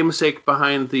the namesake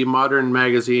behind the modern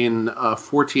magazine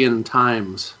Fortean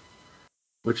Times,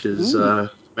 which is a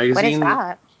magazine What is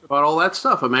that? about all that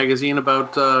stuff. A magazine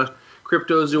about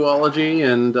cryptozoology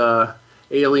and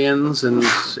aliens and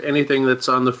anything that's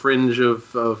on the fringe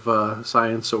of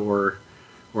science or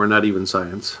not even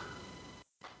science.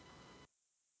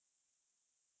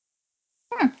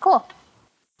 Cool.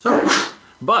 So,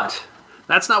 but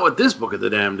that's not what this Book of the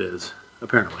Damned is,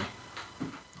 apparently.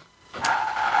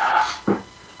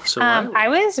 So I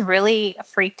was really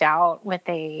freaked out when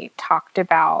they talked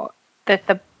about that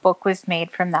the book was made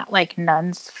from that like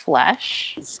nun's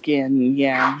flesh. Skin,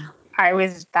 yeah. I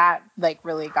was that like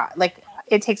really got like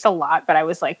it takes a lot, but I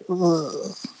was like,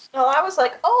 ugh. No, I was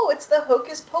like, oh, it's the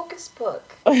Hocus Pocus book.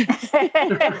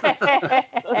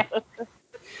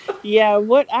 Yeah,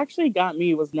 what actually got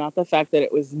me was not the fact that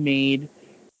it was made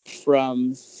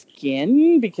from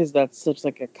skin, because that's such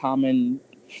like a common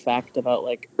fact about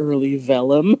like early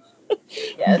vellum.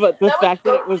 Yes, But the that fact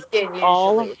that it was skin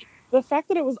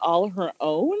all her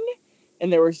own,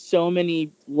 and there were so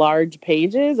many large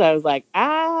pages, I was like,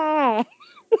 ah.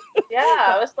 Yeah,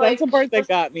 I was like, that's the part that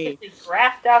got me.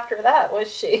 Graft after that,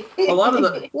 was she? A lot of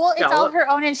the well, it's all her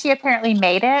own, and she apparently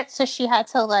made it, so she had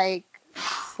to like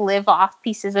slive off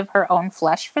pieces of her own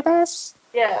flesh for this.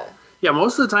 Yeah. Yeah,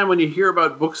 most of the time when you hear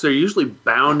about books, they're usually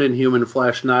bound in human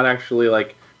flesh, not actually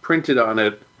like printed on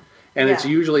it. And it's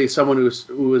usually someone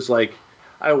who is like,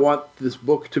 I want this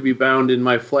book to be bound in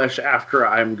my flesh after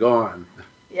I'm gone.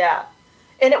 Yeah.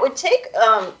 And it would take,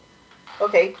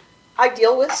 okay, I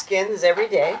deal with skins every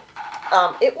day.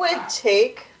 It would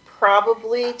take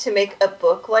probably to make a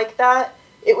book like that,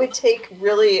 it would take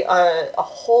really a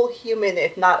whole human,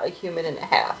 if not a human and a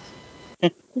half.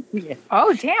 Yeah.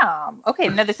 Oh, damn. Okay,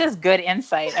 no, this is good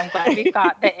insight. I'm glad we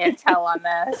got the intel on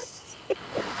this.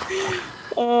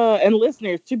 And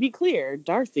listeners, to be clear,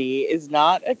 Darcy is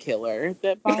not a killer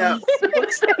that binds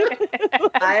books.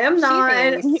 I am not.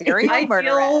 I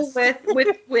deal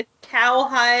with cow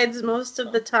hides most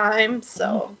of the time,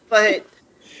 so but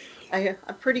I'm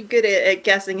pretty good at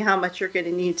guessing how much you're going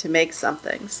to need to make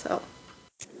something. So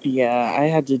Yeah, I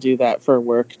had to do that for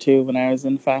work too when I was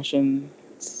in fashion.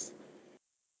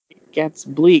 It gets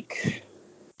bleak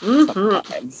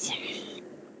sometimes.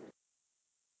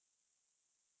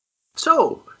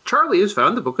 So, Charlie has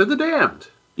found the Book of the Damned,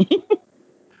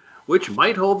 which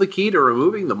might hold the key to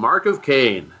removing the mark of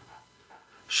Cain.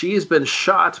 She has been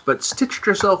shot, but stitched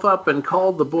herself up and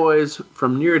called the boys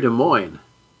from near Des Moines.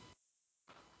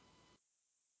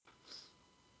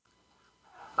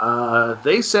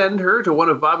 They send her to one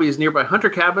of Bobby's nearby hunter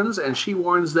cabins, and she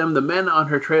warns them the men on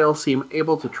her trail seem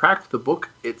able to track the book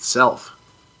itself.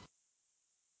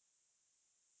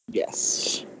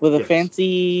 Yes, with a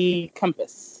fancy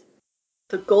compass.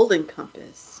 The Golden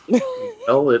Compass.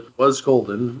 Well, it was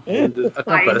golden and a compass.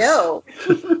 I know.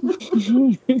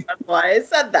 That's why I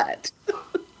said that.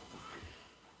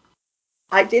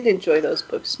 I did enjoy those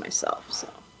books myself, so.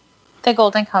 The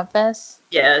Golden Compass?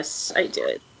 Yes, I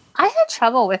did. I had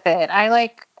trouble with it. I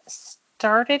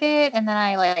started it and then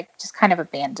I just kind of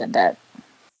abandoned it.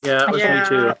 Yeah, it was me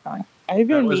too. I've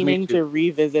been That was me meaning too. to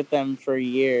revisit them for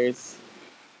years.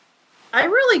 I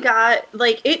really got,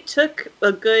 it took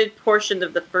a good portion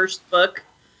of the first book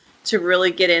to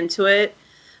really get into it.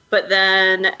 But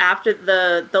then after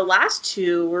the last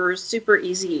two were super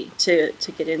easy to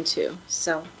get into,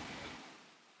 so.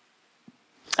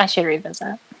 I should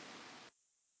revisit.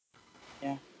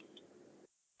 Yeah.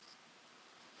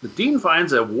 The Dean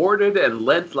finds a warded and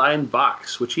lead-lined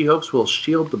box, which he hopes will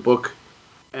shield the book,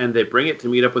 and they bring it to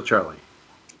meet up with Charlie.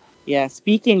 Yeah,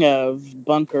 speaking of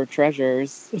bunker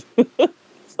treasures,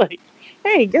 it's like,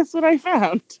 hey, guess what I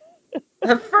found?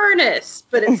 A furnace,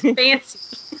 but it's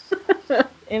fancy.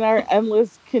 In our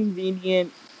endless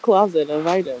convenient closet of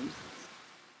items.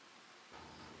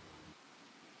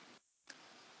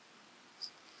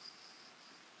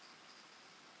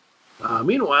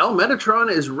 Meanwhile,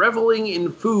 Metatron is reveling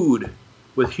in food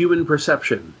with human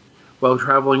perception while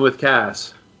traveling with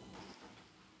Cass.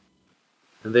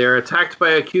 And they are attacked by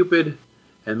a Cupid,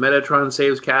 and Metatron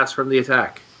saves Cass from the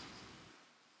attack.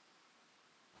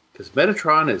 Because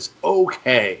Metatron is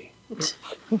okay.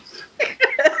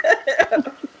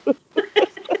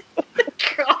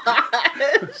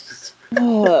 Gosh.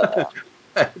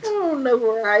 I don't know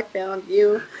where I found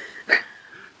you.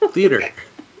 Theater.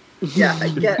 Yeah, I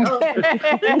get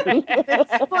it.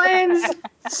 Explains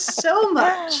so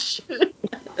much.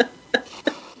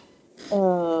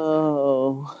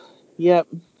 Oh, yep.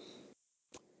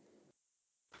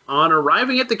 On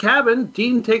arriving at the cabin,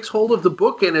 Dean takes hold of the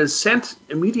book and is sent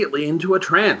immediately into a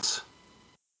trance.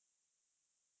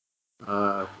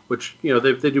 Which,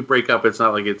 they do break up. It's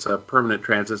not like it's a permanent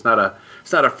trance. It's not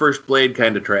a First Blade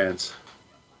kind of trance.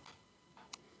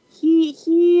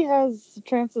 He has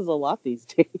trances a lot these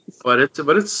days. But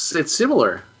it's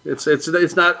similar.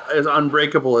 It's not as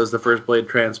unbreakable as the First Blade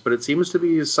trance, but it seems to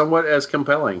be somewhat as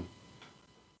compelling,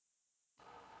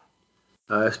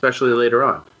 especially later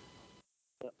on.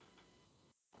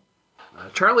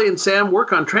 Charlie and Sam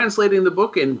work on translating the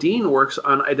book, and Dean works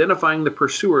on identifying the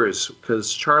pursuers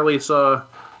because Charlie saw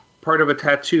part of a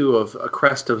tattoo of a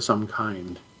crest of some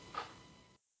kind.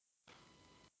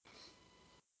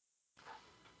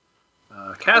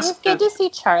 It was good to see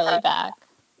Charlie back.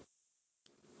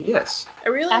 Yes. I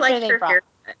really After liked they her brought- hair.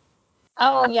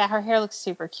 Oh, yeah, her hair looks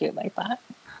super cute like that.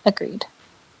 Agreed.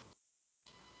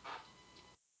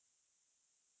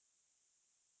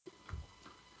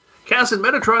 Cass and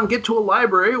Metatron get to a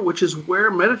library, which is where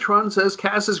Metatron says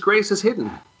Cass's grace is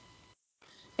hidden.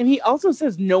 And he also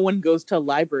says no one goes to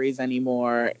libraries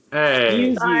anymore. Hey.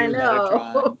 Excuse you, I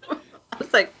know. Metatron. I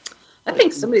was like, I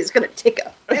think somebody's going to take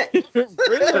a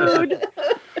Rude.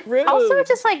 Rude. Also,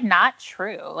 just not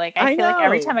true. I feel like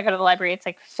every time I go to the library, it's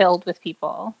filled with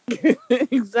people.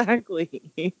 Exactly.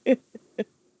 I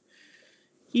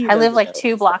live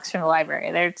 2 blocks from the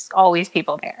library. There's always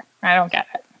people there. I don't get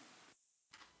it.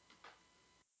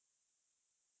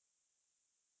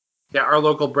 Yeah, our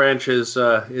local branch is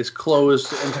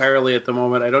closed entirely at the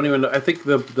moment. I don't even know. I think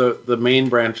the main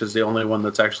branch is the only one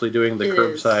that's actually doing the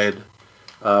curbside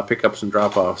pickups and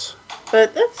drop-offs.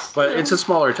 But it's a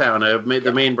smaller town.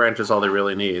 The main branch is all they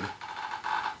really need.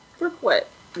 For what?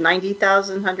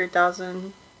 90,000,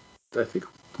 100,000? I think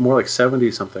more like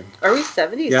 70 something. Are we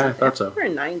 70? Yeah, I thought so. We're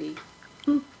 90.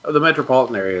 The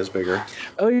metropolitan area is bigger.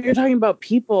 Oh, you're talking about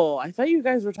people. I thought you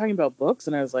guys were talking about books,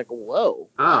 and I was like, whoa.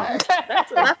 Oh.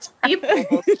 That's people.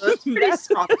 So it's a pretty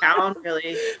small town,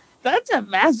 really. That's a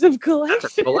massive collection.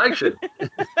 That's a collection.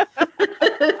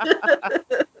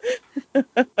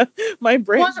 My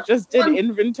branch just did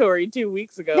inventory 2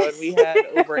 weeks ago, and we had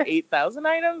over 8,000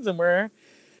 items, and we're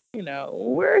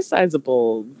a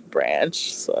sizable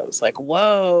branch. So I was like,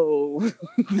 whoa,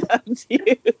 that's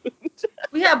huge.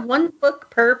 We have 1 book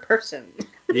per person.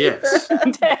 Yes.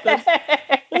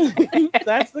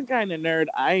 That's the kind of nerd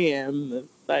I am.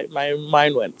 My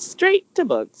mind went straight to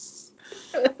books.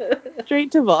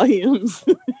 Straight to volumes.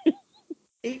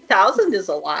 8,000 is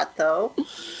a lot, though.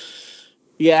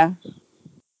 Yeah.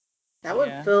 That would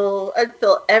I'd fill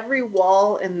every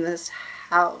wall in this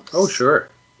house. Oh, sure.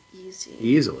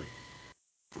 Easily.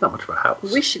 It's not much of a house.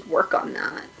 We should work on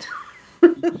that.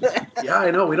 Yeah,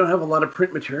 I know. We don't have a lot of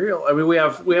print material. I mean, we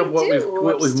have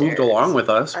what we've moved along with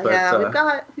us, but yeah, we've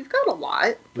got a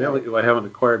lot. I haven't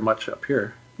acquired much up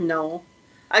here. No,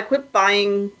 I quit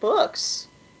buying books.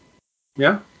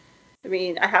 Yeah. I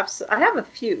mean, I have a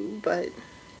few, but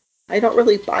I don't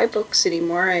really buy books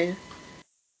anymore. I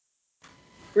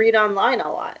read online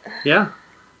a lot. Yeah.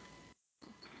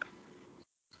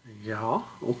 Yeah.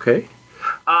 Okay.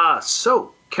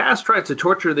 So Cass tries to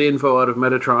torture the info out of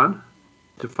Metatron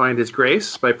to find his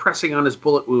grace by pressing on his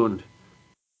bullet wound.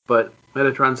 But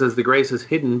Metatron says the grace is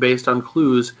hidden based on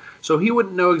clues, so he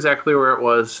wouldn't know exactly where it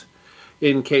was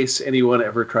in case anyone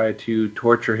ever tried to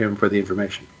torture him for the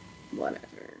information. Whatever.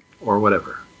 Or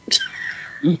whatever.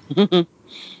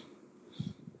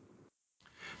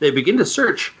 They begin to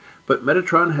search, but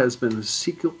Metatron has been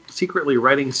secretly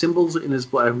writing symbols in his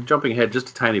blood. I'm jumping ahead just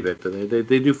a tiny bit, but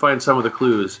they do find some of the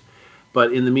clues.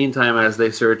 But in the meantime, as they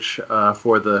search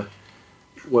for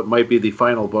what might be the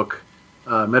final book,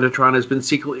 Metatron has been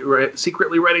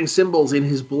secretly writing symbols in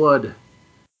his blood.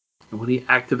 And when he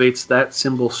activates that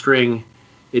symbol string,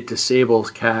 it disables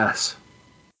Cass.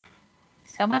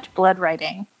 So much blood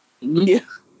writing. Yeah.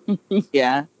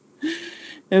 Yeah.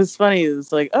 It was funny. It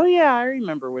was like, oh yeah, I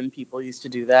remember when people used to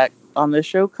do that on this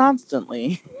show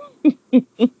constantly.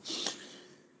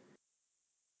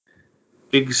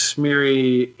 Big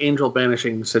smeary angel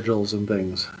banishing sigils and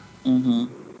things. Mm-hmm.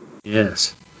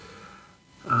 Yes.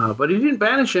 But he didn't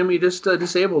banish him. He just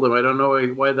disabled him. I don't know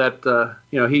why that.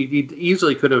 He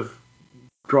easily could have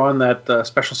drawn that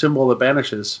special symbol that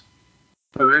banishes.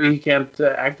 But maybe he can't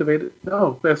activate it.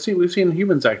 No, we've seen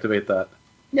humans activate that.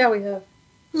 Yeah, we have.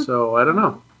 So I don't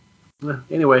know.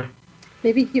 Anyway,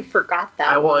 maybe he forgot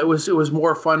that. Well, it was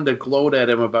more fun to gloat at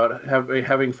him about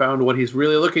having found what he's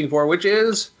really looking for, which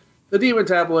is the demon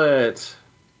tablet.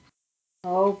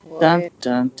 Oh boy! Dun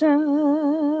dun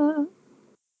dun.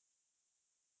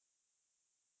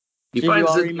 Did you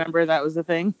all remember that was a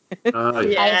thing? Yeah.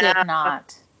 I did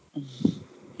not.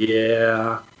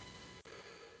 Yeah.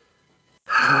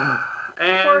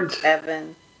 And poor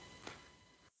Kevin.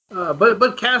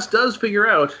 But Cass does figure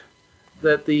out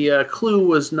that the clue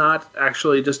was not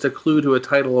actually just a clue to a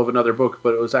title of another book,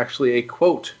 but it was actually a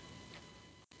quote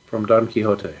from Don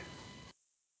Quixote.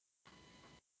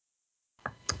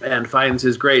 And finds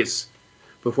his grace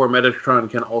before Metatron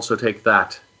can also take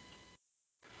that.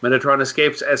 Metatron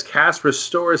escapes as Cass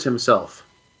restores himself.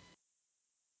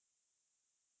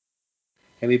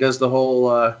 And he does the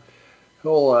whole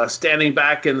standing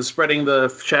back and spreading the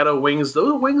shadow wings.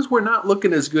 Those wings were not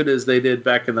looking as good as they did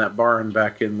back in that barn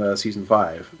back in season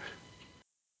 5.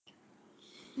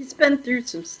 He's been through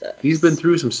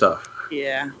some stuff.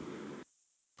 Yeah.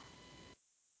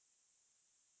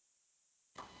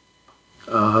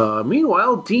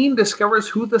 Meanwhile, Dean discovers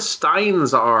who the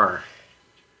Steins are.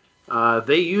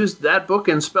 They used that book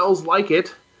and spells like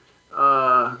it,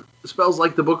 spells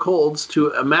like the book holds, to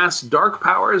amass dark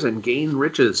powers and gain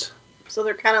riches. So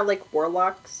they're kind of like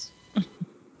warlocks.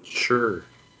 Sure.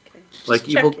 Okay. Like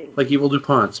evil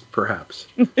DuPonts, perhaps.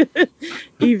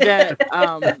 Yvette,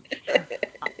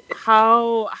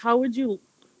 how would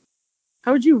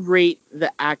you rate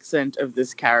the accent of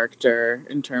this character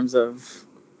in terms of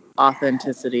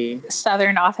authenticity?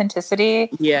 Southern authenticity.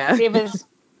 Yeah.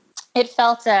 It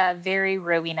felt very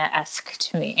Rowena-esque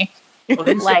to me. Well,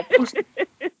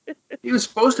 he was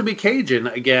supposed to be Cajun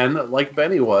again, like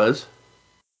Benny was.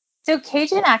 So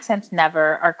Cajun accents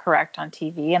never are correct on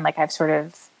TV, and I've sort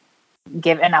of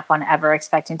given up on ever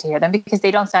expecting to hear them because they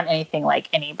don't sound anything like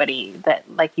anybody that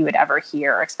you would ever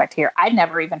hear or expect to hear. I'd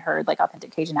never even heard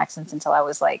authentic Cajun accents until I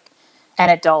was an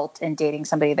adult and dating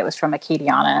somebody that was from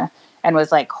Acadiana and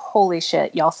was like, holy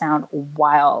shit, y'all sound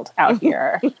wild out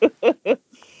here.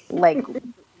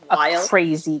 A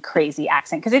crazy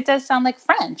accent, because it does sound like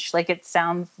French. It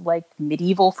sounds like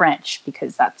medieval French,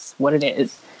 because that's what it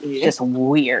is. Yeah. Just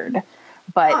weird.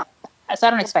 But so I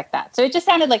don't expect that. So it just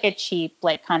sounded like a cheap,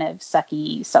 kind of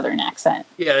sucky Southern accent.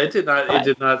 Yeah, it did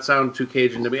not sound too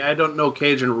Cajun to me. I don't know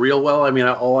Cajun real well. I mean,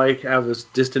 all I have is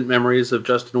distant memories of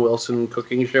Justin Wilson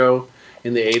cooking show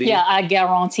in the 80s. Yeah, I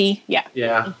guarantee. Yeah.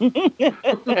 Yeah.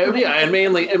 And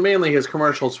mainly his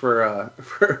commercials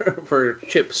for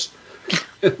chips.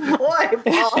 Boy,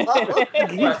 Paul.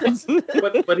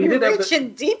 but he did have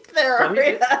reaching deep there.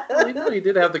 He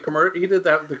did have the commercial. He did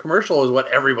that. The commercial is what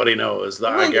everybody knows. The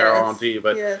I guarantee.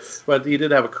 But he did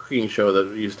have a cooking show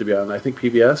that used to be on, I think,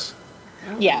 PBS.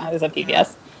 Yeah, it was on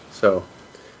PBS. So.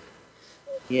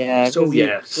 Yeah. So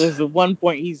yes. There's one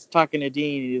point he's talking to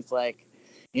Dean. And he's like,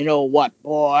 "You know what,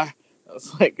 boy?" I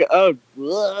was like, "Oh,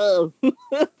 whoa."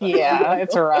 Yeah,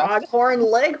 it's a rough. Foghorn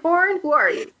Leghorn. Who are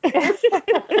you?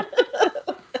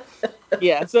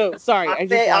 Yeah. So sorry. I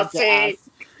just wanted to ask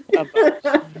about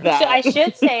that. So I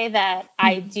should say that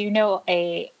I do know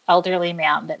a elderly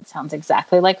man that sounds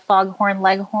exactly like Foghorn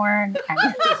Leghorn, and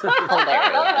it's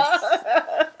hilarious.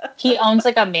 He owns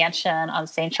like a mansion on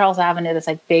St. Charles Avenue. This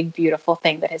like big, beautiful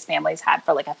thing that his family's had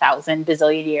for like 1,000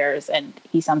 bazillion years, and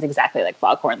he sounds exactly like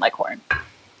Foghorn Leghorn.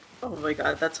 Oh my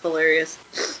god, that's hilarious.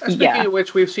 Speaking of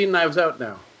which, we've seen Knives Out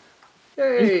now.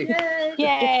 Yay!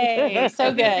 Yay!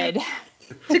 So good.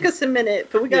 Took us a minute,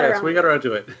 but we got around. We got around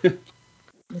to it.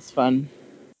 It's fun.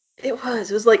 It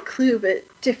was like Clue, but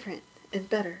different and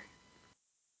better.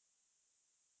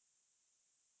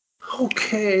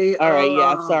 Okay. All right.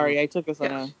 Yeah. Sorry, I took us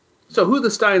on a. So who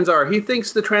the Steins are? He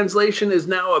thinks the translation is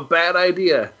now a bad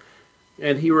idea,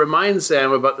 and he reminds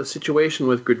Sam about the situation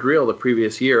with Gridriel the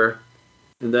previous year.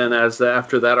 And then,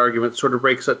 after that argument sort of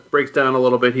breaks down a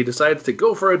little bit, he decides to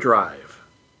go for a drive.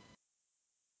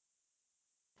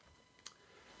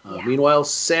 Meanwhile,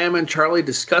 Sam and Charlie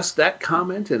discuss that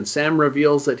comment, and Sam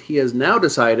reveals that he has now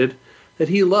decided that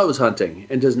he loves hunting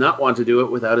and does not want to do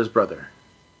it without his brother.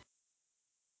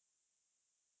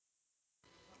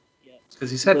 Because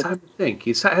he's had time to think.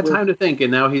 He's had time to think,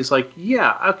 and now he's like,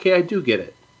 yeah, okay, I do get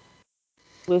it.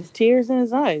 With tears in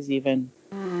his eyes, even.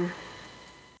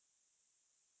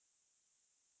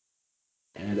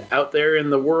 And out there in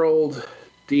the world,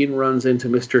 Dean runs into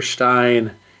Mr.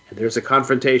 Stein, and there's a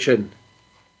confrontation.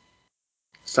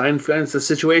 Stein finds the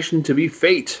situation to be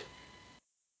fate.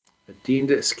 But Dean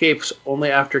escapes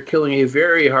only after killing a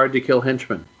very hard-to-kill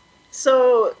henchman.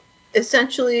 So,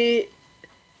 essentially,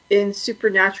 in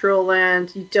Supernatural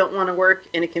Land, you don't want to work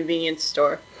in a convenience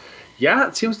store. Yeah,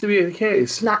 it seems to be the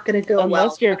case. It's not going to go well.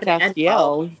 Unless you're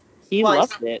Castiel. He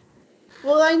loved it.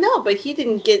 Well, I know, but he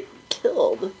didn't get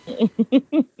killed.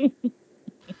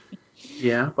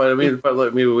 Yeah, but I mean,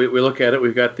 we look at it.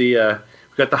 We've got the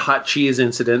hot cheese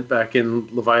incident back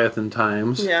in Leviathan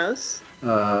times. Yes.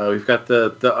 We've got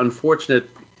the unfortunate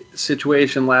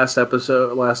situation last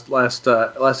episode of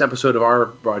our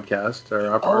broadcast.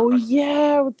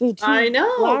 Yeah, with the two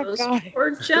black those guys.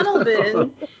 poor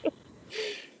gentlemen.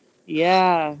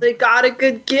 Yeah. They got a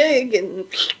good gig, and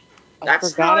I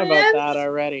forgot about that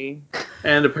already.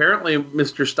 And apparently,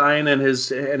 Mr. Stein and his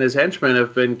henchmen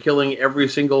have been killing every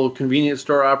single convenience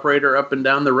store operator up and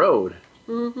down the road.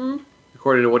 Mm-hmm.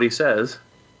 According to what he says.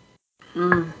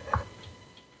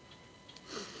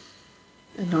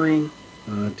 Annoying.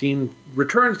 Dean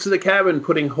returns to the cabin,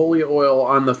 putting holy oil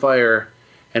on the fire,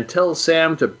 and tells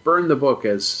Sam to burn the book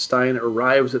as Stein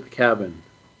arrives at the cabin.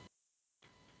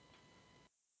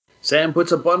 Sam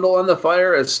puts a bundle on the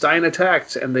fire as Stein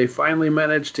attacks, and they finally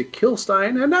manage to kill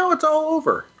Stein, and now it's all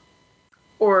over.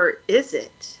 Or is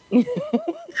it?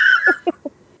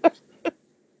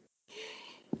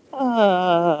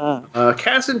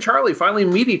 Cass and Charlie finally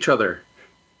meet each other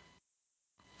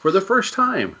for the first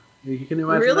time. You can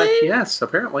imagine that. Yes,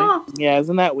 apparently. Huh. Yeah,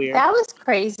 isn't that weird? That was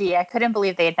crazy. I couldn't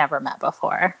believe they had never met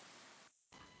before.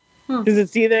 Because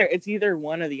it's either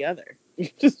one or the other.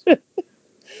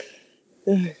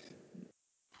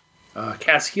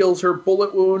 Cass heals her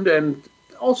bullet wound and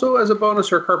also, as a bonus,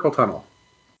 her carpal tunnel.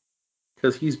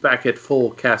 Because he's back at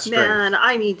full Cass strength. Man,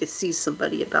 I need to see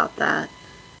somebody about that.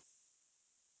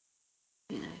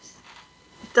 Be nice.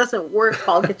 It doesn't work,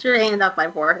 Paul. Get your hand off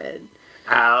my forehead.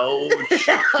 Ouch.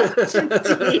 Ouch,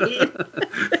 indeed.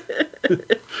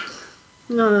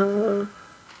 No.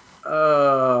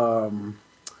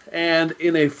 And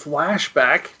in a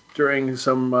flashback during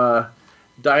some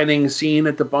dining scene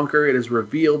at the bunker, it is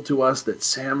revealed to us that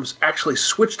Sam's actually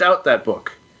switched out that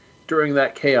book during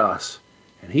that chaos,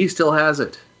 and he still has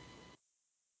it.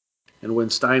 And when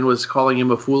Stein was calling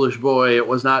him a foolish boy, it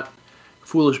was not,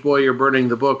 foolish boy, you're burning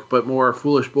the book, but more,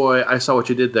 foolish boy, I saw what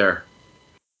you did there.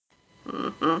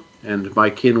 Mm-hmm. And my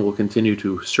kin will continue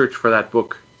to search for that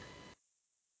book.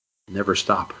 Never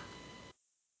stop.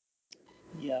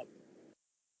 Yep.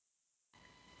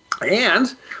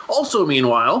 And also,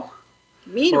 meanwhile,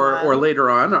 or later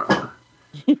on,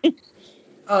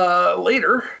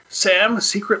 later, Sam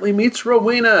secretly meets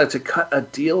Rowena to cut a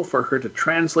deal for her to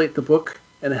translate the book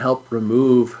and help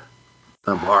remove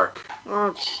the mark.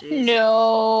 Oh, jeez.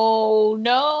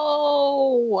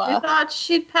 No. I thought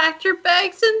she'd packed her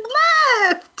bags and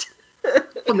left.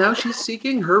 Well, now she's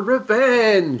seeking her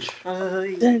revenge.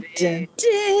 Dun, dun, dun.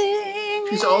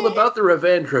 She's all about the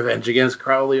revenge. Revenge against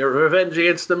Crowley, revenge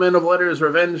against the Men of Letters,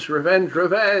 revenge, revenge,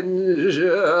 revenge.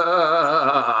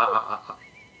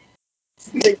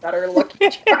 They better look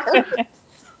at her.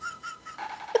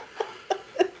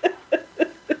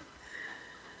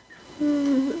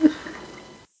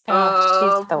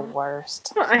 She's the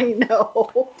worst. I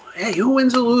know. Hey, who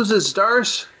wins or loses,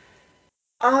 Darce?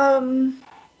 Boy,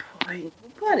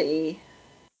 nobody.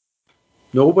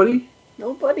 Nobody?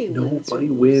 Nobody wins. Nobody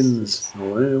wins.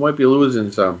 Well, it might be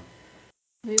losing some.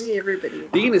 Maybe everybody.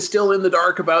 Dean is still in the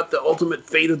dark about the ultimate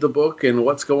fate of the book and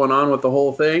what's going on with the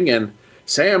whole thing, and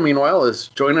Sam, meanwhile, is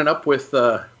joining up with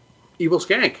Evil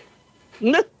Skank.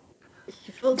 Evil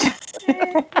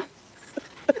Skank.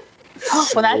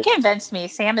 Well, that convinced me.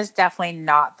 Sam is definitely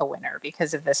not the winner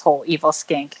because of this whole evil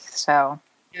skink. So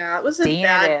Yeah, it was a Dean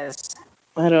bad. it is.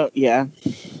 I don't. Yeah.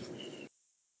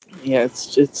 Yeah,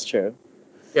 it's true.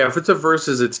 Yeah, if it's a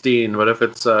versus, it's Dean, but if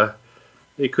it's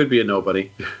it could be a nobody.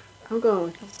 I'm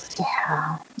going.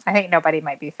 Yeah, I think nobody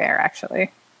might be fair actually.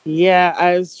 Yeah,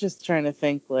 I was just trying to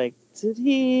think. Like, did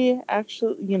he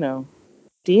actually?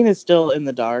 Dean is still in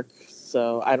the dark,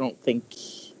 so I don't think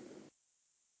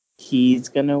he's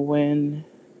gonna win.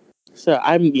 So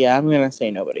I'm gonna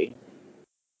say nobody.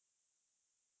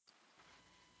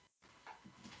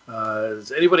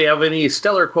 Does anybody have any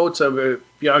stellar quotes?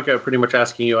 Bianca, pretty much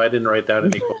asking you. I didn't write down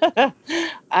any quotes.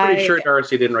 Pretty sure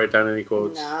Darcy didn't write down any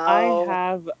quotes. I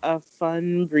have a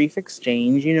fun, brief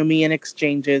exchange. Me and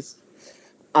exchanges.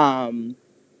 This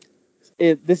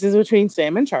is between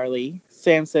Sam and Charlie.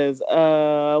 Sam says,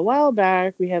 a while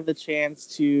back, we had the chance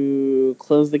to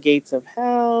close the gates of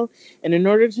hell. And in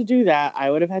order to do that,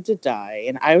 I would have had to die.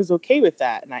 And I was okay with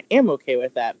that. And I am okay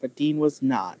with that. But Dean was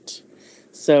not.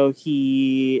 So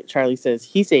Charlie says,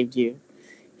 he saved you.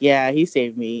 Yeah, he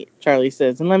saved me. Charlie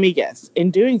says, and let me guess.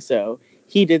 In doing so,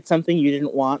 he did something you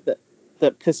didn't want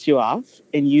that pissed you off.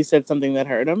 And you said something that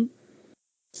hurt him.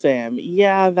 Sam,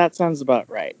 yeah, that sounds about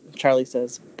right. Charlie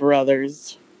says,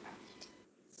 brothers.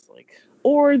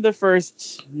 Or the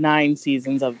first 9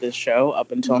 seasons of this show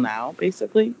up until now,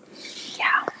 basically.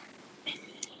 Yeah.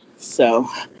 So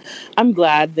I'm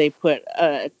glad they put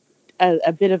a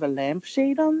bit of a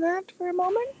lampshade on that for a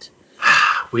moment.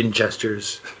 Wind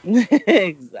gestures.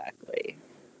 Exactly.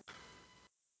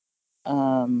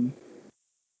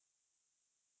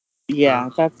 Yeah,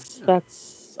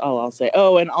 that's all I'll say.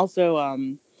 Oh, and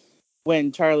also,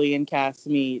 when Charlie and Cass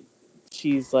meet,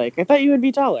 she's like, "I thought you would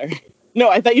be taller." No,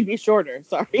 I thought you'd be shorter.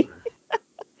 Sorry.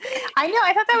 I know.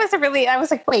 I thought that was I was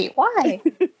like, wait, why?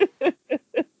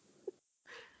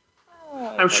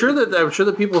 I'm sure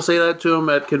that people say that to him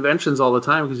at conventions all the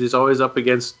time because he's always up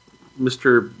against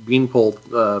Mr. Beanpole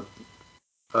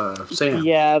Sam.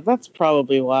 Yeah, that's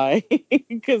probably why.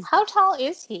 How tall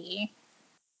is he?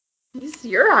 He's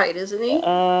your height, isn't he?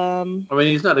 I mean,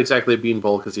 he's not exactly a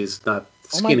beanpole because he's not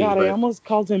Oh my skinny. god, but I almost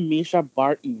called him Misha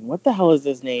Barton. What the hell is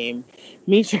his name?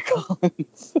 Misha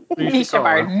Collins. Misha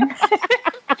Barton.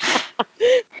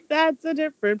 That's a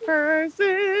different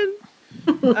person.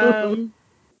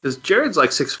 Because Jared's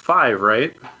like 6'5",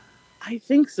 right? I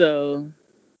think so.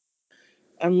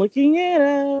 I'm looking it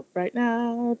up right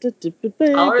now.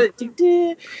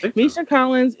 Misha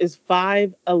Collins is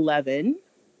 5'11".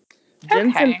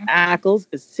 Jensen Ackles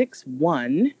is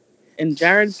 6'1", and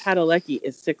Jared Padalecki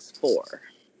is 6'4".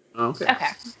 Okay.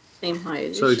 Same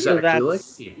height. So exactly like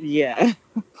me. Yeah.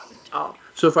 Oh.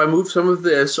 So if I move some of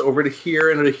this over to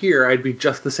here and to here, I'd be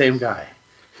just the same guy.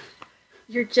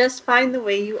 You're just fine the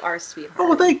way you are, sweetheart.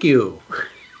 Oh, thank you.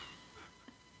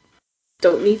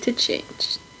 Don't need to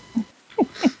change.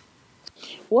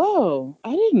 Whoa,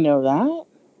 I didn't know that.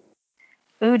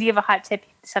 Ooh, do you have a hot tip?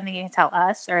 Something you can tell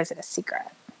us, or is it a secret?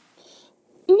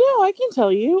 No, I can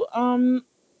tell you. I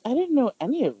didn't know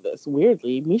any of this.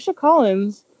 Weirdly, Misha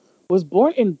Collins was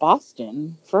born in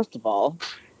Boston. First of all,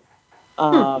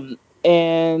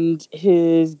 and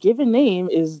his given name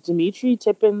is Dmitry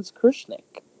Tippins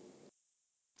Krushnik.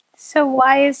 So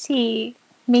why is he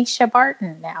Misha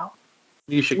Barton now?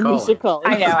 Misha Collins.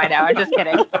 I know. I'm just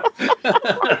kidding.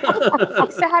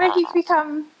 So how did he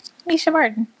become Misha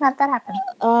Barton? How did that happen?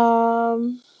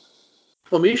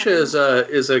 Well, Misha is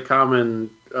a common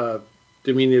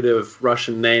diminutive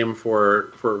Russian name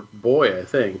for boy, I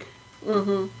think.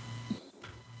 Mm-hmm.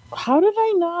 How did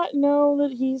I not know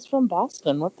that he's from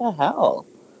Boston? What the hell?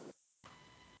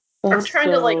 I'm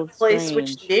trying to place strange.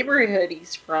 which neighborhood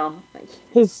he's from.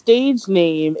 His stage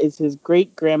name is his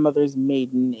great grandmother's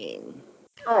maiden name.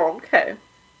 Oh, okay.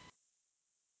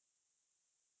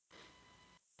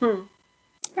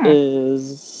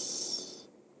 Is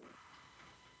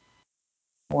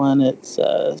one it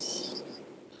says.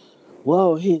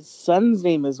 Whoa, his son's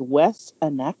name is Wes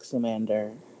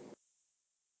Anaximander.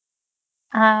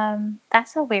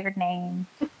 That's a weird name.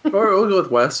 Or we'll go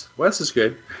with Wes. Wes is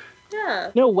good.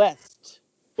 Yeah. No, West.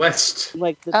 West.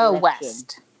 Like the direction.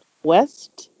 West.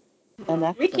 West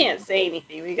Anaximander. We can't say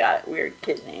anything. We got weird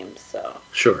kid names, so.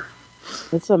 Sure.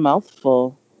 It's a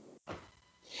mouthful.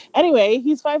 Anyway,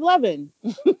 he's 5'11".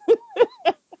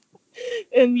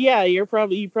 And yeah, you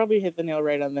probably hit the nail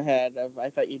right on the head. I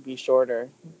thought you'd be shorter.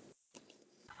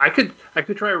 I could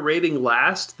try rating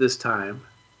last this time.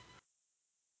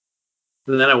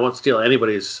 And then I won't steal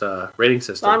anybody's rating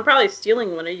system. Well, I'm probably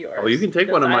stealing one of yours. Oh, you can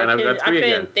take one of mine. I've got 3 I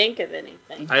again. couldn't think of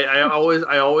anything.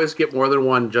 I always get more than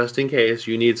one just in case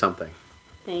you need something.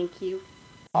 Thank you.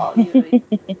 All you.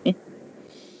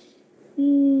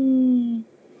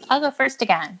 I'll go first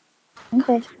again.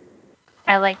 Okay.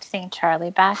 I liked seeing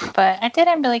Charlie back, but I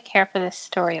didn't really care for this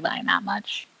storyline that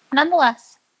much.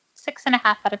 Nonetheless, 6.5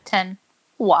 out of 10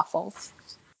 waffles.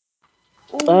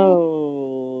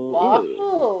 Oh,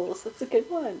 waffles. That's a good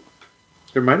one.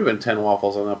 There might have been 10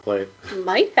 waffles on that plate.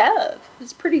 Might have.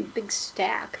 It's a pretty big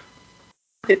stack.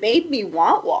 It made me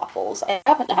want waffles. I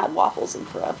haven't had waffles in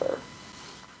forever.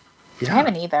 Yeah. I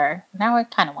haven't either. Now I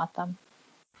kind of want them.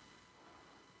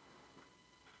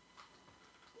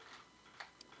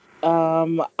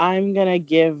 I'm gonna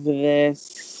give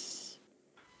this.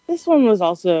 This one was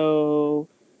also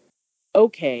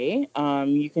okay.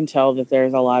 You can tell that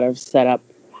there's a lot of setup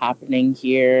happening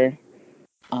here.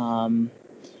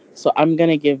 So I'm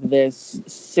gonna give this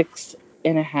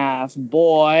 6.5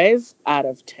 boys out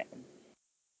of 10.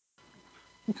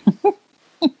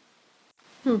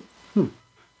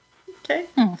 Okay.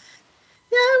 Yeah,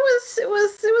 it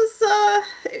was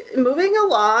moving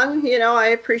along. You know, I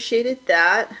appreciated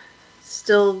that.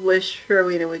 Still wish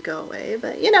Rowena would go away,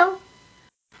 but you know,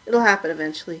 it'll happen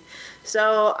eventually.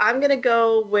 So I'm gonna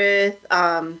go with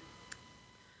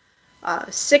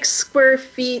 6 square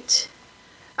feet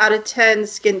out of 10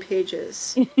 skin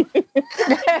pages.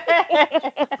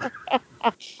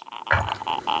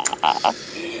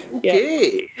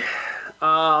 Okay. Yeah,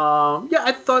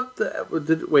 I thought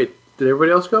that. Did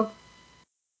everybody else go?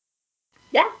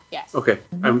 Yeah. Yes. Okay.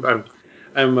 I'm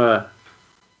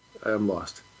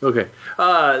lost. Okay.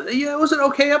 Yeah, it was an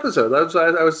okay episode. I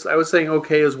was saying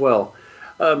okay as well.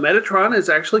 Metatron is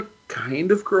actually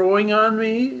kind of growing on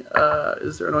me.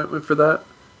 Is there an ointment for that?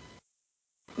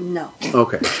 No.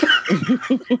 Okay.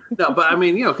 No, but I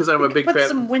mean, you know, because I'm a big Put fan.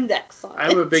 some Windex on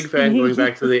I'm it. a big fan going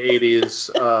back to the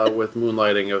 80s with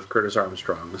Moonlighting of Curtis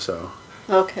Armstrong. So.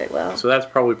 Okay, well. So that's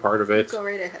probably part of it. Go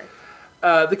right ahead.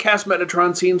 The cast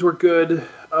Metatron scenes were good.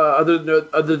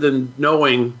 Other than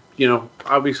knowing, you know,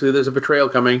 obviously there's a betrayal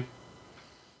coming.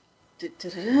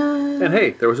 And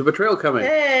hey, there was a betrayal coming.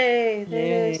 Hey,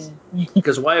 there it is.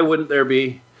 Because why wouldn't there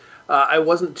be? I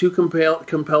wasn't too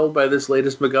compelled by this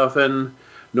latest MacGuffin,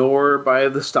 nor by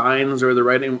the Steins, or the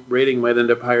rating might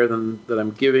end up higher than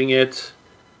I'm giving it.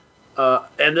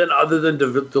 And then other than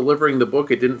delivering the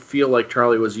book, it didn't feel like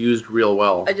Charlie was used real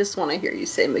well. I just want to hear you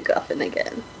say MacGuffin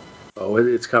again. Oh,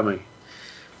 it's coming.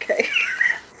 Okay.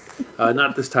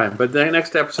 Not this time, but the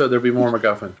next episode there'll be more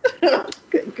MacGuffin.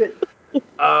 Good.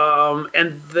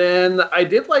 And then I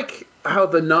did like how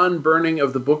the non-burning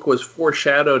of the book was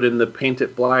foreshadowed in the Paint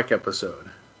It Black episode.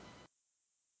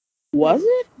 Was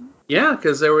it? Yeah,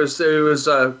 because there was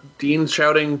Dean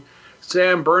shouting,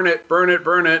 "Sam, burn it, burn it,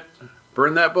 burn it,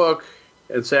 burn that book,"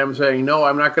 and Sam saying, "No,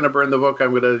 I'm not going to burn the book.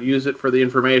 I'm going to use it for the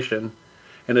information."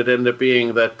 And it ended up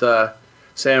being that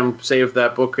Sam saved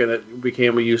that book, and it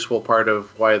became a useful part of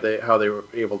how they were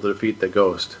able to defeat the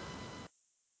ghost.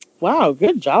 Wow,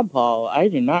 good job, Paul. I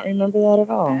do not remember that at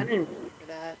all. I didn't remember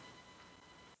that.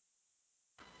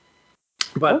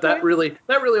 But Okay. that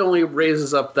really only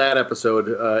raises up that episode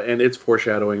and its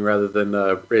foreshadowing rather than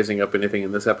raising up anything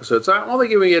in this episode. So I'm only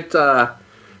giving it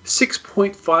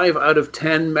 6.5 out of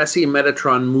 10 messy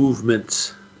Metatron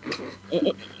movements.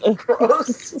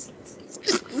 Gross. It's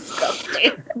just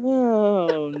disgusting.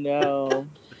 Oh, no.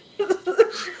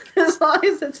 As long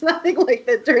as it's nothing like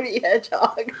the Dirty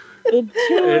Hedgehog. The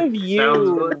two of you. Sounds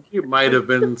like you might have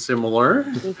been similar.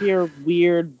 With your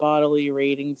weird bodily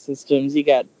rating systems. You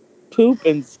got poop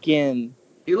and skin.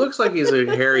 He looks like he's a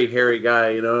hairy guy,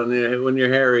 you know, and when you're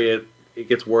hairy, it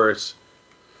gets worse.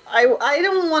 I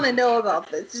don't want to know about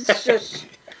this. It's just...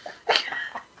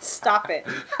 Stop it.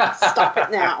 Stop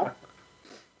it now.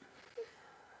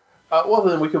 Well,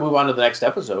 then we can move on to the next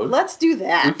episode. Let's do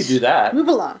that. We could do that. Move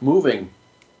along. Moving.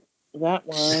 That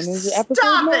one is episode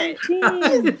Stop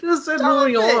 19. It just said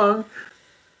moving along.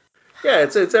 Yeah,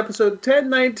 it's episode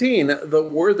 1019, The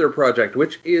Werther Project,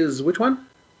 which one?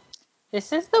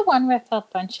 This is the one with a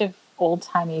bunch of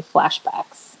old-timey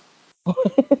flashbacks.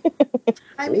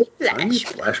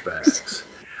 Flashbacks.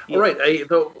 All right.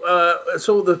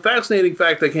 So the fascinating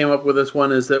fact I came up with this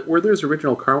one is that Werther's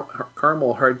original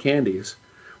caramel hard candies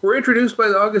were introduced by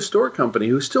the August Store Company,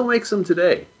 who still makes them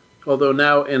today, although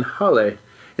now in Halle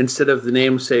instead of the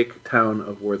namesake town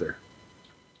of Werther.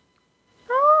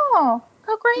 Oh,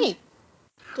 great.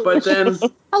 But then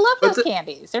I love those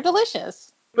candies. They're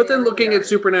delicious. But then looking at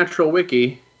Supernatural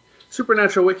Wiki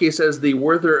says the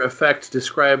Werther effect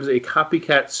describes a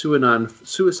copycat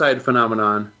suicide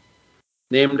phenomenon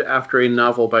named after a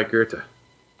novel by Goethe.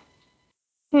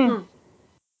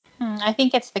 I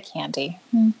think it's the candy.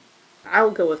 I'll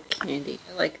go with candy.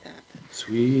 I like that.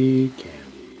 Sweet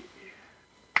candy.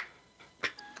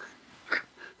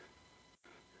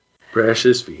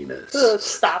 Precious Venus. Oh,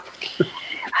 stop.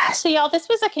 So, y'all, this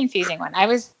was a confusing one. I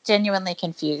was genuinely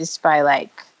confused by,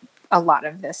 like, a lot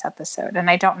of this episode, and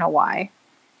I don't know why.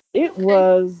 There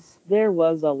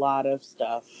was a lot of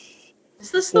stuff.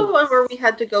 Is this the one where we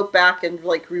had to go back and,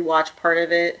 like, rewatch part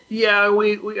of it? Yeah,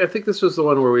 I think this was the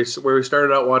one where we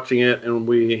started out watching it, and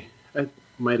it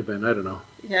might have been, I don't know.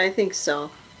 Yeah, I think so.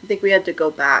 I think we had to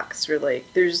go back because we're like,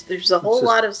 there's a whole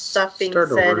lot of stuff being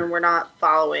said, over. and we're not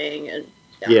following, and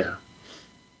yeah.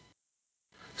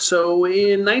 So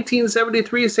in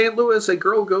 1973, St. Louis, a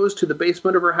girl goes to the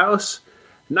basement of her house,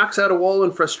 knocks out a wall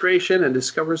in frustration, and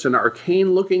discovers an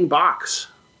arcane-looking box.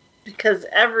 Because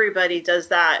everybody does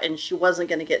that, and she wasn't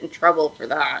going to get in trouble for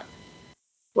that.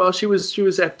 Well, she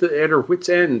was at her wit's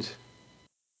end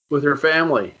with her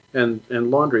family and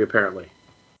laundry, apparently.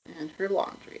 And her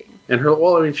laundry.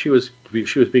 And she was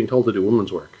being told to do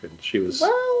woman's work, and she was.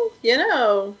 Well, you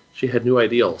know. She had new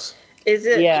ideals. Is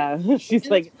it? Yeah, she's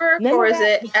like, work or is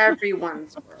it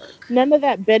everyone's work? None of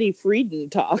that Betty Friedan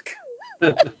talk.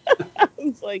 I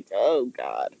was like, oh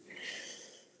God.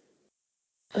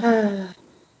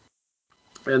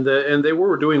 And they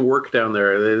were doing work down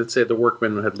there. They did say the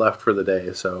workmen had left for the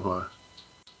day, so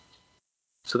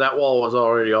that wall was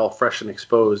already all fresh and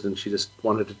exposed, and she just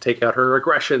wanted to take out her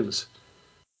aggressions,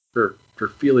 her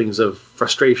feelings of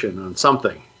frustration on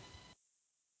something.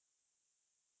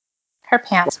 Her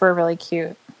pants were really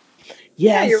cute. Yes,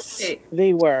 yeah, you're right.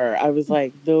 They were. I was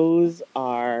like, those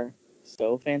are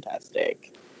so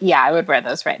fantastic. Yeah, I would wear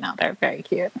those right now. They're very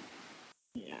cute.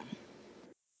 Yeah.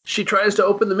 She tries to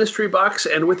open the mystery box,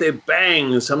 and with a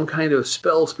bang, some kind of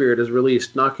spell spirit is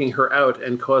released, knocking her out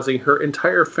and causing her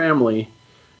entire family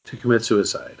to commit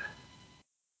suicide.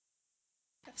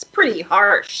 That's pretty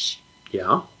harsh.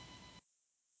 Yeah.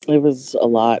 It was a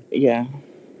lot, yeah.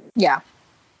 Yeah.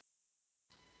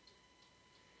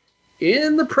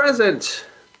 In the present,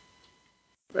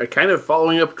 kind of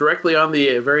following up directly on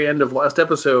the very end of last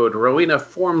episode, Rowena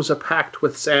forms a pact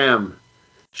with Sam.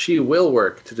 She will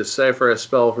work to decipher a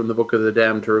spell from the Book of the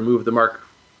Damned to remove the mark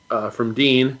from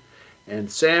Dean,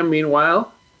 and Sam,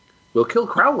 meanwhile, will kill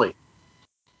Crowley.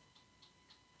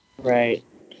 Right.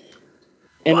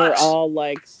 And they're all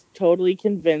like totally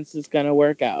convinced it's gonna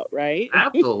work out, right?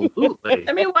 Absolutely.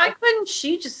 I mean, why couldn't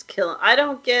she just kill him? I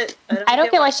don't get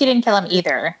why she didn't kill him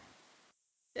either.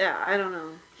 Yeah, I don't know.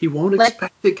 He won't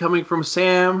expect it coming from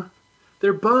Sam.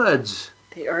 They're buds.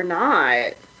 They are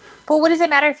not. But what does it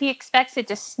matter if he expects it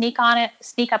to sneak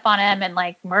up on him and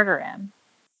like murder him?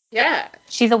 Yeah.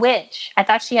 She's a witch. I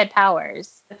thought she had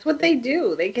powers. That's what they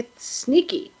do. They get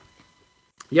sneaky.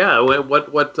 Yeah,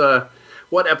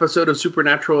 what episode of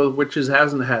Supernatural witches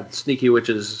hasn't had sneaky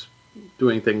witches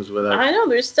doing things without? I know,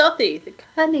 they're stealthy. They're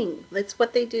cunning. That's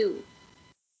what they do.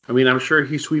 I mean, I'm sure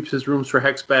he sweeps his rooms for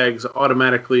hex bags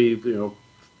automatically,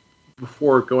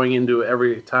 before going into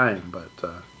every time, but...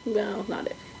 No, not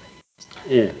everybody.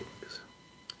 Anyways.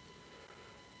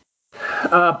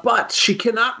 But she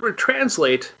cannot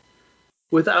retranslate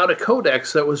without a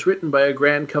codex that was written by a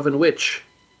Grand Coven witch.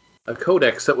 A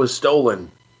codex that was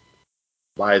stolen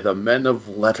by the Men of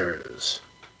Letters.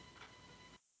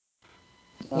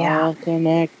 Yeah. All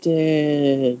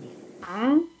connected.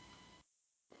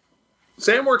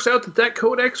 Sam works out that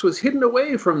codex was hidden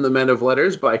away from the Men of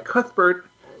Letters by Cuthbert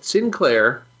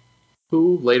Sinclair,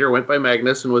 who later went by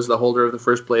Magnus and was the holder of the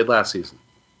first blade last season.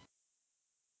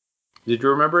 Did you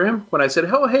remember him? When I said,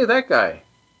 oh, hey, that guy.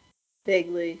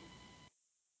 Vaguely.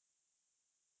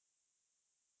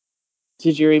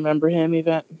 Did you remember him,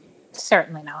 Yvette?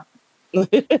 Certainly not.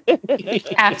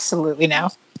 Absolutely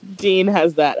no. Dean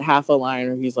has that half a line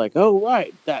where he's like, oh,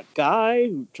 right, that guy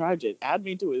who tried to add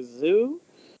me to his zoo.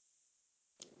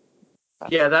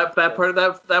 Yeah, that part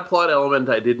of that plot element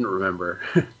I didn't remember.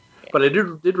 But I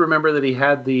did remember that he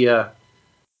had the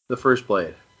first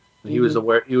blade. He was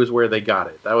where they got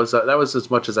it. That was as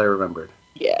much as I remembered.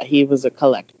 Yeah, he was a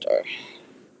collector.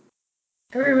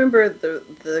 I remember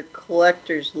the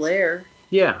collector's lair.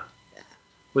 Yeah.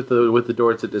 With the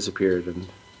doors that disappeared and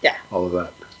all of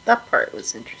that. That part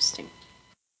was interesting.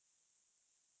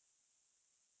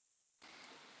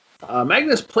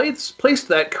 Magnus placed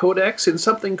that codex in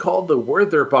something called the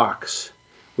Werther box,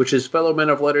 which his fellow Men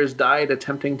of Letters died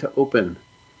attempting to open.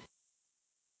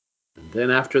 And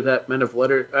then after those Men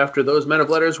of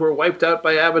Letters were wiped out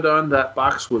by Abaddon, that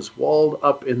box was walled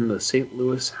up in the St.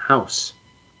 Louis house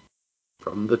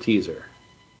from the teaser.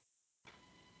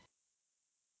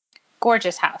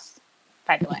 Gorgeous house,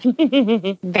 by the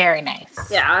way. Very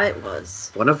nice. Yeah, it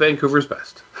was. One of Vancouver's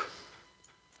best.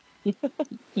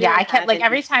 Yeah, I kept like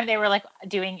every time they were like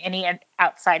doing any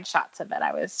outside shots of it,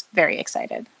 I was very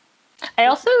excited. I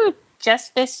also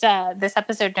just this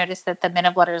episode noticed that the Men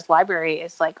of Letters library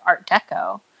is like Art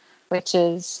Deco, which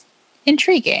is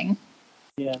intriguing.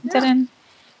 Yeah.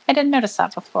 I didn't notice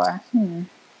that before.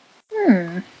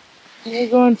 We're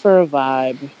going for a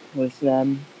vibe with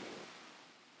them.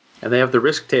 And they have the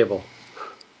risk table.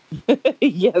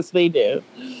 Yes, they do.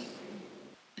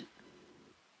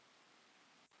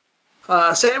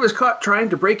 Sam is caught trying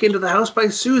to break into the house by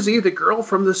Susie, the girl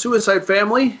from the suicide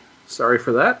family. Sorry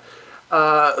for that.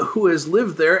 Who has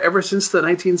lived there ever since the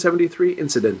 1973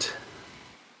 incident.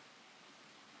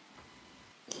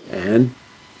 And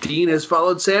Dean has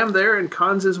followed Sam there and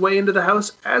cons his way into the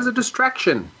house as a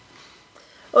distraction.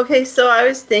 Okay, so I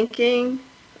was thinking,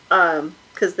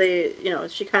 because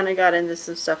she kind of got into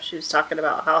some stuff. She was talking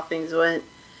about how things went.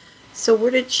 So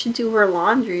where did she do her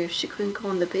laundry if she couldn't go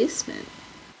in the basement?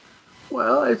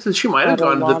 Well, she might have At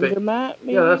a gone to the laundromat,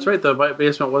 maybe? Yeah, that's right. The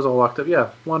basement was all locked up.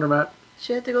 Yeah, laundromat.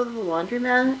 She had to go to the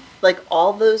laundromat? Like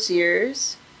all those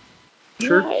years?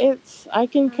 Sure. Yeah, I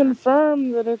can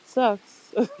confirm that it sucks.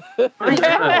 I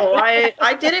know.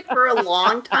 I did it for a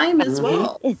long time as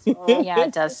well. So. Yeah,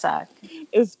 it does suck.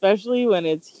 Especially when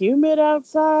it's humid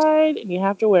outside and you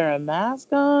have to wear a mask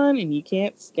on and you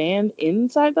can't stand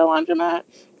inside the laundromat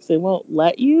because they won't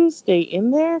let you stay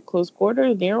in there, close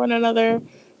quarters, near one another.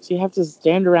 So you have to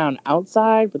stand around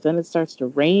outside, but then it starts to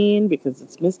rain because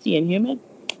it's misty and humid.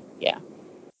 Yeah.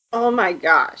 Oh my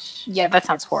gosh. Yeah, that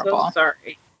sounds horrible. So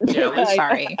sorry. Yeah, at least,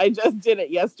 Sorry. I just did it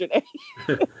yesterday.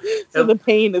 So the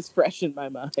pain is fresh in my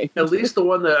mind. At least the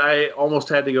one that I almost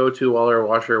had to go to while our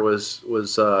washer was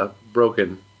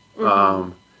broken.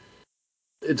 Mm-hmm.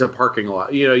 It's a parking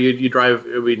lot. You drive.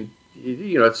 I mean,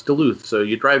 it's Duluth, so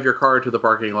you drive your car to the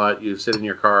parking lot. You sit in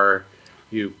your car,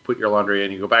 you put your laundry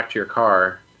in, you go back to your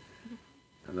car,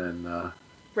 and then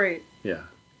Right. yeah.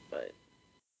 But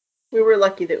we were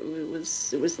lucky that it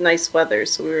was nice weather,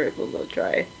 so we were able to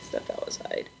dry stuff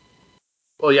outside.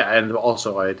 Well, yeah, and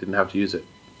also I didn't have to use it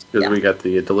because we got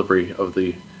the delivery of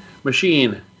the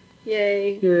machine.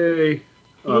 Yay. Yay. You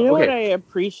know what Okay. I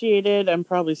appreciated? I'm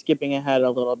probably skipping ahead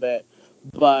a little bit,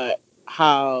 but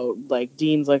how like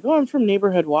Dean's like, "Oh, I'm from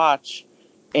Neighborhood Watch,"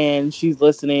 and she's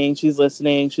listening. She's like,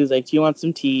 "Do you want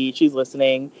some tea?" She's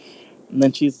listening, and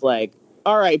then she's like,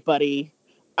 "All right, buddy,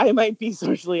 I might be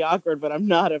socially awkward, but I'm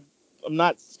not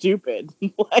stupid.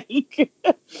 Like,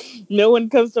 no one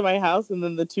comes to my house, and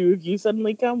then the two of you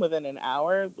suddenly come within an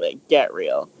hour. Like, get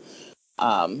real."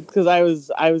 Because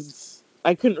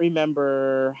I couldn't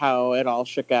remember how it all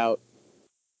shook out,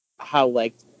 how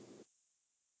like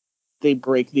they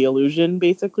break the illusion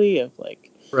basically of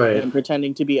like Right. them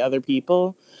pretending to be other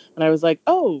people, and I was like,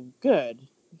 oh, good.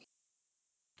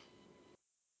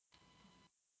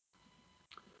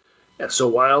 Yeah, so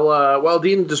while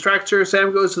Dean distracts her,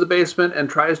 Sam goes to the basement and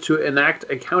tries to enact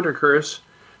a counter curse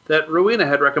that Rowena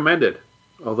had recommended,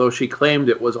 although she claimed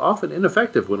it was often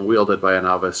ineffective when wielded by a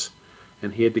novice,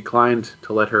 and he had declined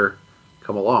to let her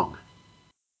come along.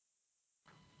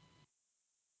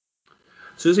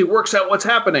 Susie works out what's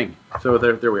happening. So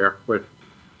there we are.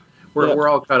 We're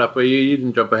all caught up. You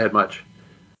didn't jump ahead much.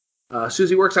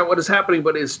 Susie works out what is happening,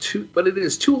 but it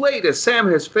is too late as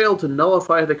Sam has failed to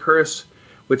nullify the curse,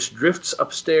 which drifts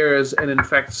upstairs and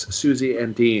infects Susie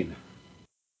and Dean.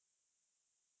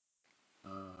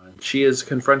 She is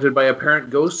confronted by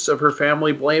apparent ghosts of her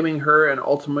family, blaming her and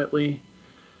ultimately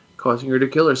causing her to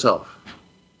kill herself.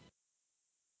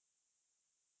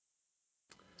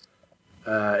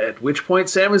 At which point,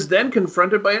 Sam is then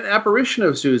confronted by an apparition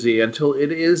of Susie until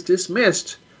it is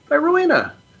dismissed by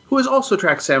Rowena, who has also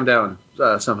tracked Sam down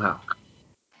somehow.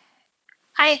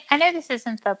 I know this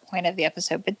isn't the point of the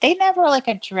episode, but they never like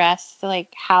addressed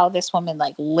like how this woman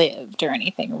like lived or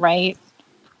anything, right?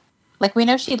 Like we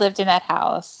know she lived in that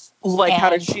house. Like, how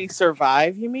did And she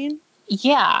survive, you mean?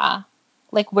 yeah.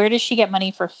 Like where does she get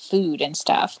money for food and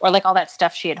stuff? Or like all that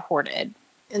stuff she had hoarded.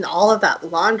 And all of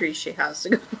that laundry she has to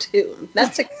go to.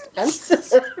 That's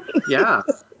expensive. Yeah.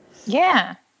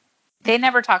 Yeah. They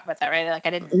never talk about that, right? Like I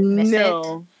didn't miss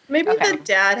No. Maybe Okay. the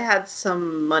dad had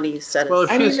some money set Well,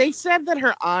 aside. I mean, they said that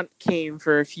her aunt came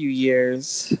for a few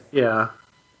years. Yeah.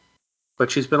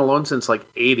 But she's been alone since like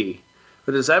 80.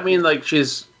 But does that mean like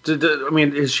she's... I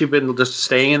mean, has she been just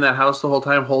staying in that house the whole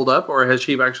time, holed up? Or has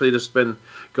she actually just been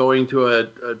going to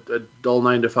a dull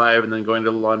 9 to 5 and then going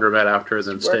to the laundromat after and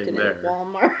then staying Working at there?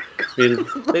 Walmart. I mean,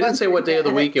 they didn't say what day of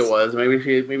the week it was. Maybe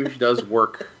she does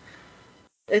work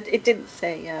It didn't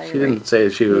say. Yeah, She didn't say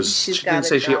she was. She's She got didn't a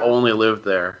say she job. only lived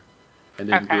there and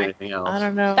didn't do Okay. anything else. I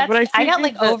don't know, That's, but I got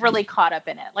like figured that- overly caught up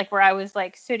in it, like where I was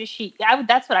like, so does she?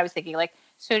 That's what I was thinking. Like,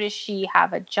 so does she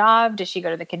have a job? Does she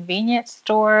go to the convenience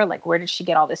store? Like, where does she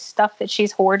get all this stuff that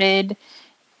she's hoarded?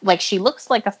 Like, she looks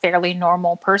like a fairly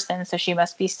normal person, so she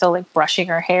must be still like brushing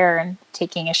her hair and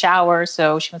taking a shower.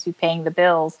 So she must be paying the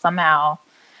bills somehow.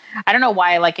 I don't know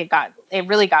why. Like, it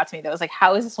really got to me. That was like,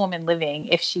 how is this woman living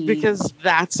if she? Because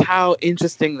that's how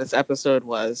interesting this episode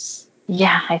was.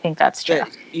 Yeah, I think that's true.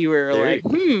 That you were like,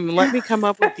 let me come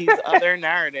up with these other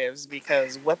narratives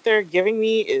because what they're giving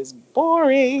me is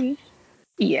boring.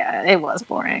 Yeah, it was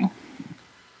boring.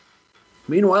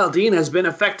 Meanwhile, Dean has been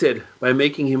affected by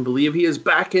making him believe he is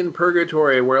back in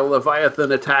purgatory where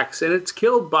Leviathan attacks, and it's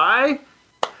killed by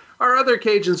our other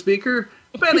Cajun speaker,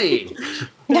 Benny.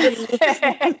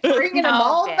 Bringing them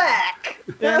all Ben. back.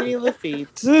 Benny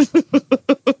Lafitte.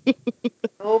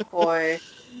 Oh boy.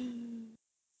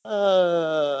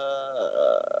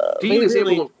 Dean is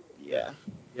able to. Yeah.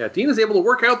 Yeah, Dean is able to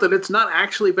work out that it's not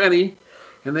actually Benny,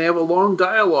 and they have a long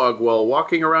dialogue while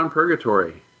walking around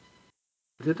purgatory.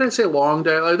 Did I say long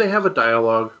dialogue? They have a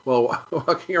dialogue while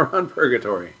walking around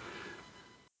purgatory.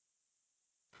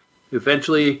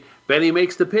 Eventually, Benny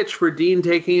makes the pitch for Dean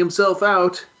taking himself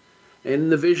out. In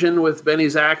the vision with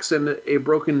Benny's axe and a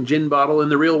broken gin bottle in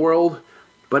the real world,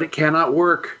 but it cannot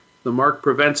work. The mark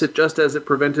prevents it just as it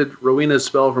prevented Rowena's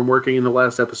spell from working in the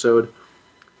last episode.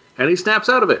 And he snaps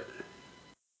out of it.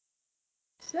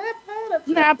 Snap out of it.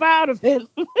 Snap out of it.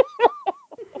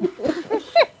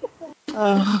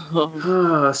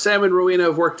 Sam and Rowena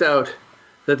have worked out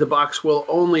that the box will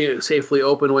only safely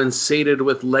open when sated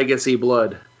with legacy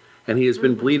blood. And he has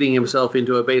been bleeding himself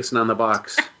into a basin on the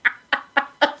box.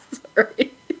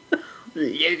 Sorry.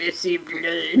 Legacy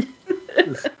blood.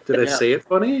 Did I say it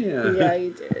funny? Yeah,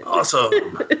 you did.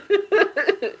 Awesome.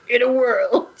 In a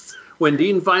world. When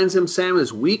Dean finds him, Sam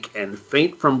is weak and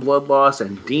faint from blood loss,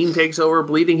 and Dean takes over,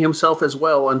 bleeding himself as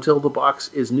well until the box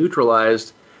is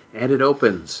neutralized and it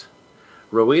opens.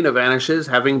 Rowena vanishes,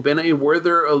 having been a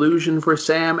Werther illusion for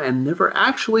Sam and never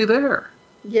actually there.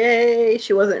 Yay,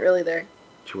 she wasn't really there.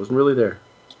 She wasn't really there.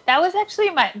 That was actually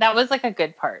that was like a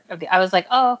good part of I was like,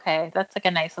 oh, okay, that's like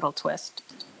a nice little twist.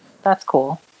 That's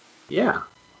cool. Yeah.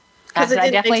 Because I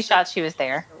definitely thought she was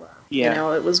there. Yeah. You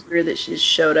know, it was weird that she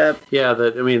showed up. Yeah,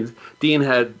 Dean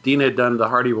had done the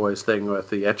Hardy Boys thing with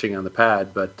the etching on the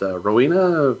pad, but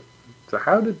Rowena,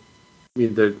 there's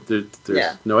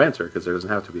no answer because there doesn't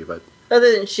have to be, but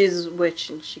Other than she's a witch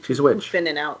and she's a witch. Poof in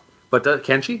and out. But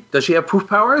can she? Does she have poof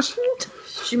powers?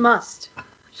 She must.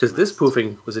 Because this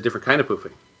poofing was a different kind of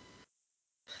poofing.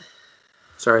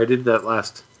 Sorry, I did that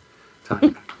last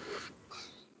time.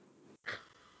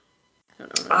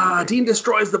 Dean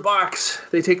destroys the box.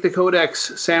 They take the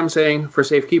codex, Sam saying, for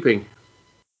safekeeping.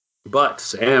 But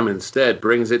Sam instead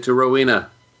brings it to Rowena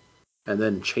and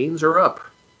then chains her up,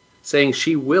 saying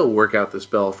she will work out the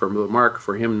spell for the mark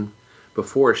for him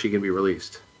before she can be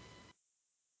released.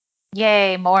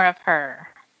 Yay, more of her.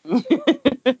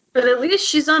 But at least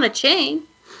she's on a chain.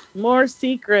 More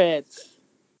secrets.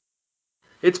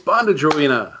 It's bondage,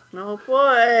 Rowena. Oh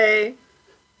boy.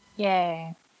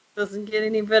 Yay. Doesn't get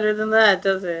any better than that,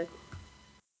 does it?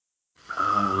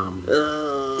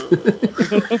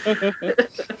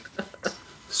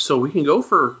 So we can go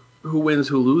for who wins,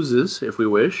 who loses, if we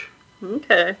wish.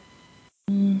 Okay.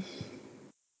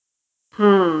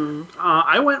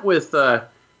 I went with,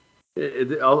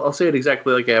 I'll say it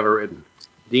exactly like I have it written.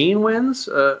 Dean wins,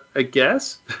 I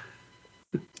guess.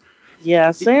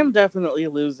 Yeah, Sam definitely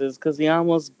loses because he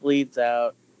almost bleeds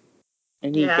out.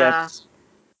 And he gets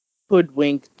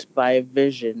hoodwinked by a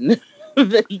vision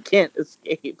that he can't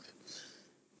escape.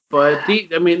 But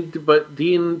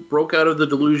Dean broke out of the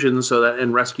delusion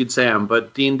and rescued Sam.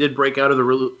 But Dean did break out of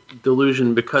the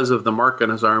delusion because of the mark on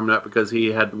his arm, not because he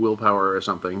had willpower or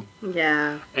something.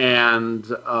 Yeah. And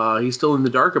he's still in the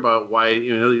dark about why. He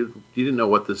didn't know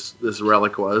what this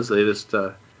relic was. They just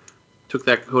took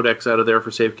that codex out of there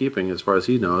for safekeeping, as far as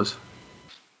he knows.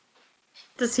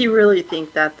 Does he really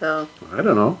think that, though? I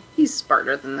don't know. He's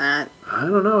smarter than that. I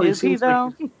don't know. Is he,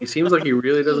 though? He seems like he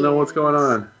really doesn't know what's going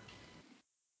on.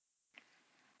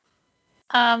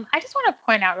 I just want to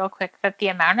point out real quick that the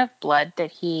amount of blood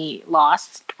that he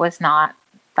lost was not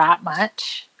that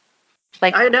much.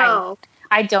 Like, I know.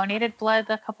 I donated blood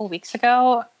a couple weeks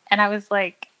ago, and I was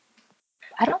like,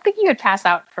 I don't think you would pass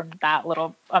out from that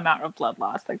little amount of blood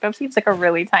loss. Like, that seems like a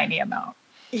really tiny amount.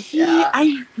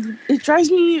 It drives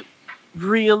me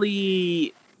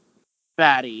really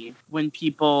batty when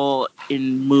people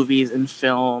in movies and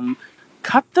film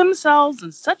cut themselves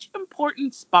in such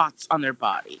important spots on their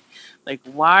body. Like,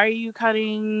 why are you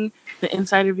cutting the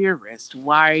inside of your wrist?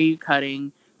 Why are you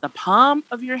cutting the palm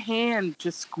of your hand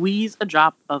to squeeze a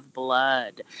drop of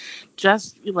blood?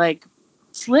 Just like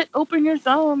slit open your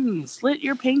thumb, slit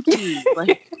your pinky.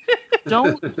 Like,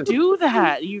 don't do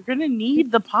that. You're gonna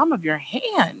need the palm of your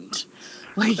hand.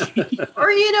 Like,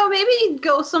 or maybe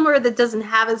go somewhere that doesn't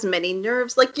have as many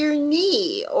nerves, like your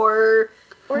knee or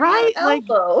right, your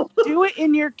elbow. Like, do it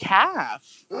in your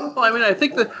calf. Well, I mean, I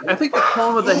think the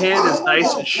palm of the hand is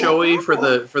nice and showy for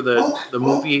the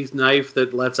movie knife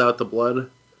that lets out the blood.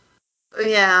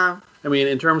 Yeah. I mean,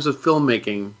 in terms of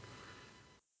filmmaking,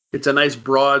 it's a nice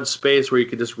broad space where you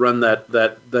can just run that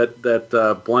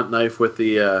blunt knife with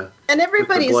the and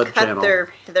everybody's with the blood cut channel.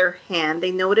 their hand.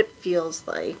 They know what it feels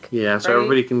like. Yeah, so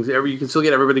right? you can still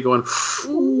get everybody going.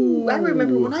 Ooh, I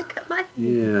remember when I cut my hand.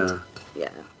 Yeah. Yeah.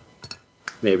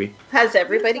 Maybe. Has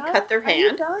everybody cut their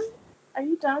hand? Are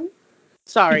you done?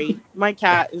 Sorry, my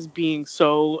cat is being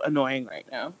so annoying right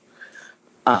now.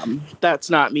 That's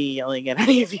not me yelling at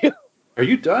any of you. Are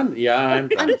you done? Yeah, I'm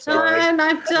done. I'm done.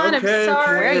 I'm done. Okay, I'm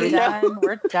sorry. We're done.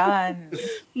 We're done.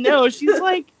 No, she's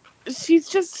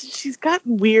got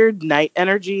weird night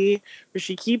energy where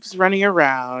she keeps running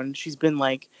around. She's been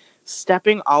like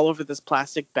stepping all over this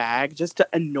plastic bag just to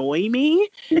annoy me.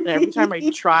 And every time I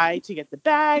try to get the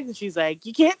bag, she's like,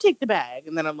 "You can't take the bag."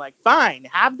 And then I'm like, "Fine,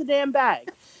 have the damn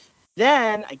bag."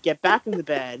 Then I get back in the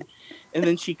bed, and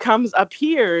then she comes up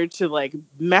here to like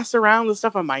mess around with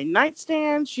stuff on my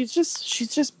nightstand. She's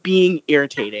just being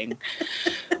irritating.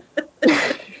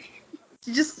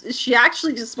 She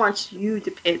actually just wants you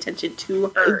to pay attention to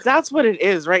her. That's what it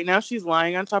is. Right now she's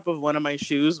lying on top of one of my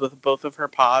shoes with both of her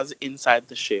paws inside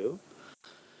the shoe.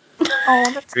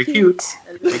 Oh, that's very cute.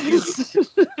 Very cute.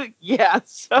 Yeah.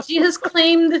 So. She has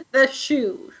claimed the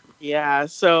shoe. Yeah,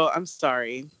 so I'm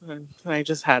sorry. I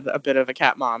just had a bit of a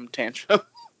cat mom tantrum.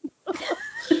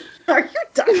 Are you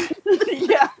done?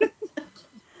 Yeah.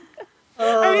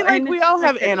 I mean, like, we all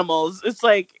have animals. It's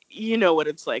like, you know what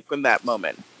it's like when that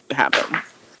moment happens.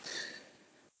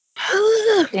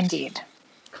 Indeed.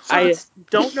 I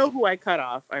don't know who I cut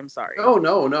off. I'm sorry. Oh,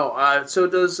 no. So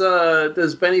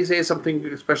does Benny say something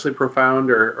especially profound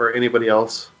or anybody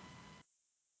else?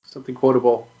 Something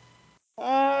quotable?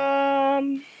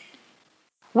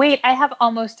 Wait, I have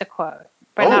almost a quote,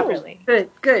 but not really. Good.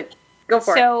 Go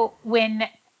for it. So when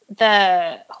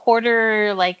the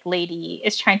hoarder lady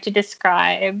is trying to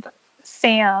describe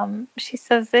Sam, she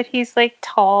says that he's like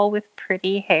tall with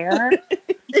pretty hair.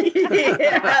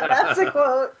 Yeah, that's a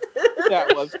quote.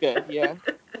 That was good, yeah.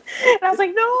 And I was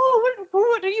like, no,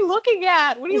 what are you looking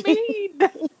at? What do you mean?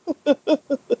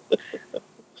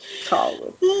 Tall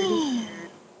with pretty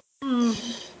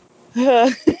hair.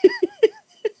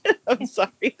 I'm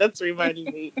sorry. That's reminding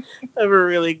me of a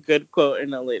really good quote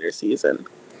in a later season.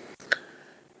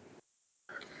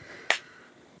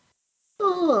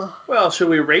 Well, should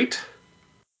we rate?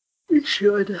 We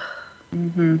should.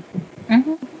 Mm-hmm.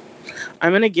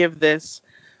 I'm going to give this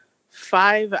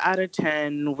 5 out of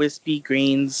 10 wispy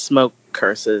green smoke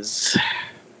curses.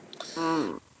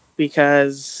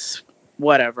 Because,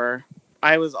 whatever.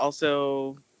 I was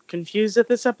also confused at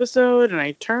this episode, and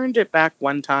I turned it back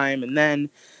one time, and then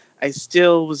I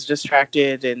still was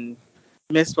distracted and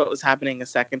missed what was happening a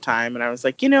second time, and I was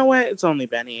like, you know what? It's only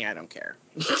Benny. I don't care.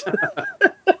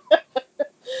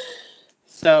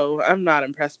 So I'm not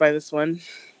impressed by this one.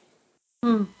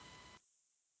 Yeah,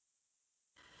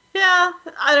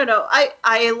 I don't know.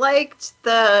 I liked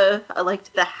the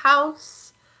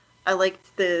house. I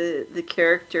liked the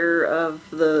character of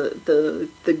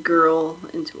the girl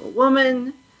into a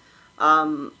woman.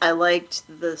 I liked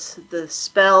the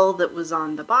spell that was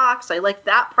on the box. I liked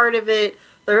that part of it.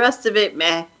 The rest of it,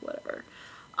 meh, whatever.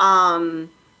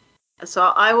 So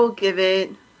I will give it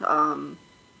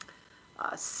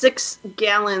 6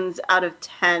 gallons out of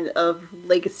 10 of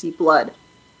legacy blood.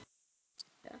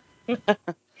 You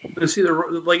see the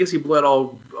legacy blood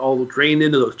all drained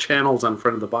into those channels on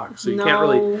front of the box, so you can't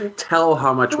really tell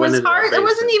how much went into that. It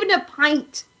wasn't even a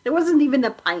pint. There wasn't even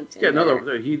a pint.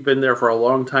 He'd been there for a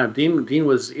long time. Dean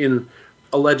was in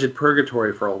alleged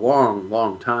purgatory for a long,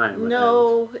 long time.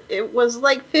 No, it was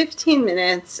like 15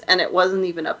 minutes, and it wasn't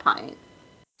even a pint.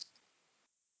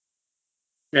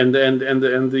 And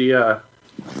the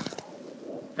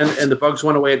bugs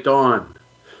went away at dawn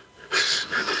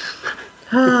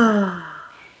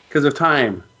because of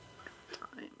time.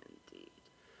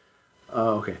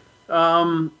 Okay.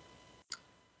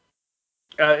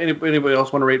 Anybody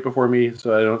else want to rate before me,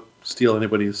 so I don't steal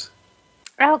anybody's?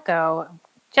 I'll go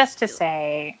just to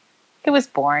say It was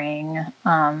boring.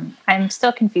 I'm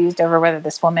still confused over whether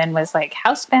this woman was like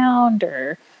housebound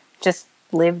or just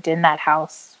lived in that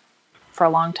house for a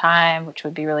long time, which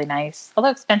would be really nice. Although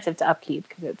expensive to upkeep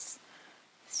because it's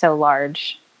so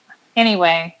large.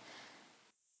 Anyway,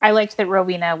 I liked that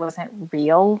Rowena wasn't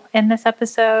real in this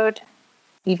episode,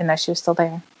 even though she was still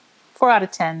there. 4 out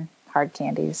of 10 hard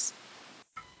candies.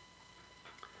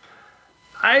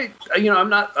 I'm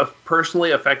not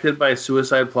personally affected by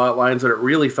suicide plot lines, but it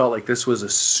really felt like this was a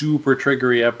super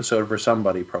triggery episode for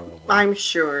somebody, probably. I'm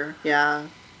sure, yeah.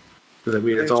 Because I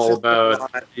mean, it's There's all just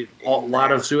about a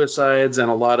lot of suicides and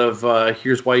a lot of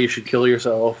here's why you should kill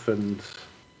yourself, and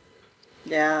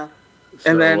yeah.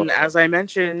 And then, as I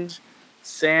mentioned,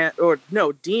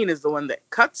 Dean is the one that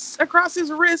cuts across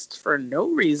his wrist for no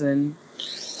reason.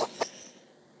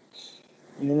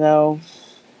 Even though,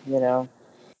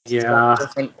 it's got a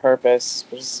different purpose,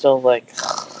 but it's still like.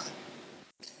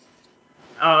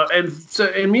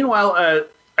 And meanwhile,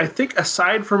 I think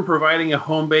aside from providing a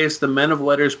home base, the Men of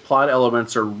Letters plot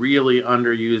elements are really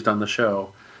underused on the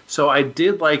show. So I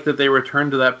did like that they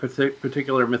returned to that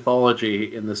particular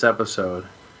mythology in this episode.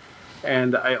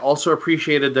 And I also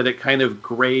appreciated that it kind of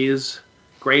grays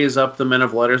up the Men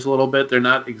of Letters a little bit. They're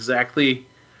not exactly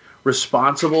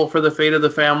responsible for the fate of the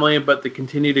family, but the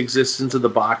continued existence of the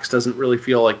box doesn't really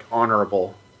feel like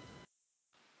honorable.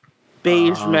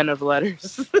 Beige Men of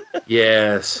Letters.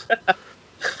 Yes.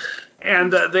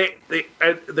 And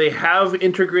they have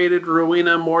integrated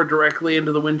Rowena more directly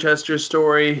into the Winchester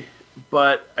story,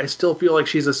 but I still feel like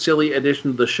she's a silly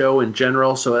addition to the show in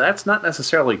general, so that's not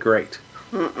necessarily great.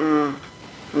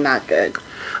 Not good.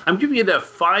 I'm giving it a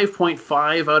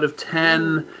 5.5 out of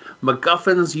 10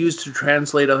 MacGuffins used to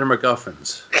translate other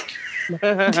MacGuffins.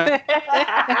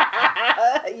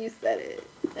 You said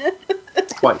it.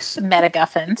 Twice.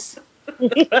 MetaGuffins.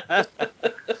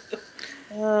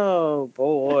 Oh,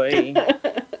 boy.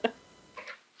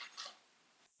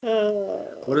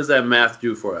 What does that math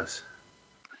do for us?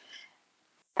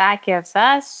 That gives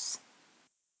us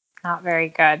not very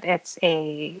good. It's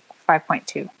a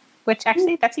 5.2, which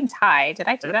actually that seems high. Did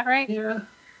I do that right? Yeah.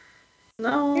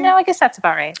 No, I guess that's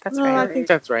about right. That's right. I think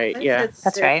that's right. Yeah,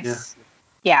 that's right.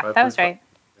 Yeah, that was right.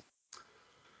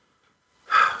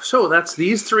 So that's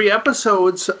these 3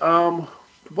 episodes.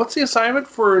 What's the assignment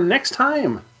for next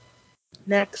time?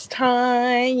 Next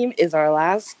time is our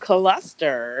last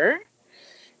cluster.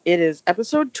 It is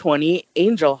episode 20,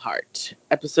 Angel Heart,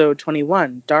 episode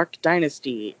 21, Dark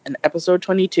Dynasty, and episode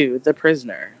 22, The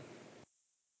Prisoner.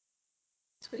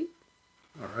 Sweet.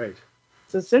 All right.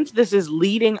 So since this is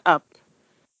leading up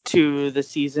to the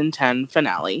season 10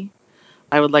 finale,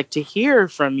 I would like to hear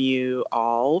from you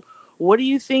all. What do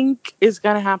you think is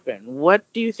going to happen? What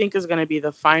do you think is going to be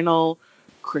the final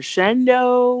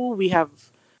crescendo? We have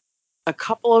a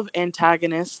couple of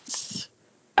antagonists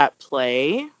at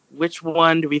play. Which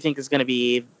one do we think is going to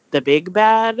be the big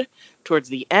bad towards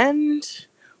the end?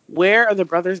 Where are the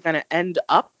brothers going to end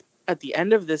up at the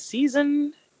end of this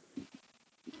season?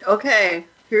 Okay,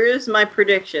 here's my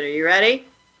prediction. Are you ready?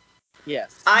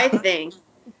 Yes. I think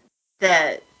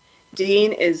that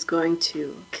Dean is going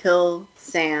to kill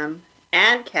Sam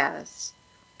and Cass,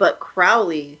 but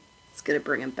Crowley is going to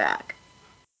bring him back.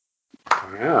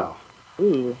 Wow.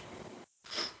 Ooh.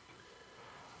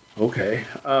 Okay.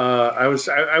 I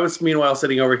was meanwhile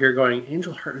sitting over here going,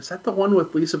 Angel Heart, is that the one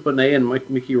with Lisa Bonet and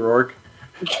Mickey Rourke?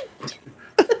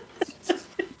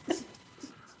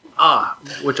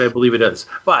 Which I believe it is.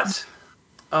 But,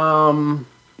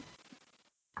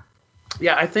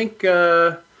 yeah, I think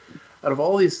out of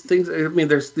all these things, I mean,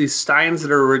 there's these Steins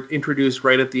that are introduced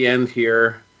right at the end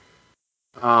here.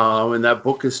 And that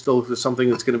book is still something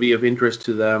that's going to be of interest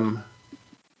to them.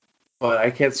 But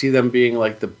I can't see them being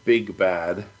like the big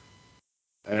bad.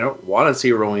 I don't want to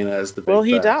see Rowena as the big bad. Well,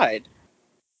 he died.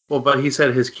 Well, but he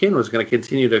said his kin was going to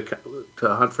continue to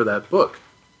hunt for that book.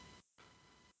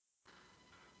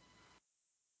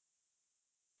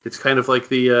 It's kind of like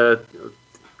the,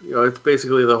 it's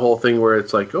basically the whole thing where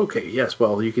it's like, okay, yes,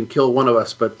 well, you can kill one of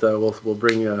us, but we'll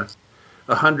bring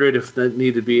 100 if that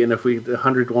need to be, and if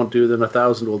 100 won't do, then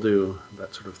 1,000 will do.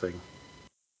 That sort of thing.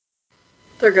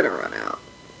 They're going to run out.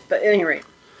 But at any rate.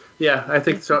 Yeah, I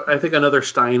think so. I think another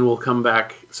Stein will come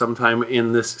back sometime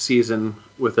in this season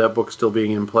with that book still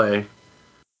being in play.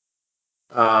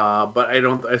 But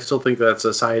I still think that's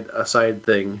a side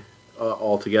thing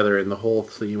altogether in the whole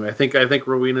theme. I think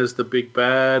Rowena's the big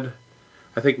bad.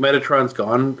 I think Metatron's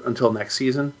gone until next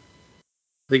season.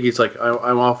 I think he's like,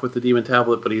 I'm off with the Demon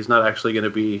Tablet, but he's not actually going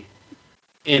to be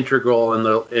integral in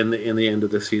the end of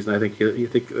the season. I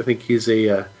think he's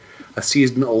a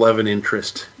season 11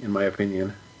 interest, in my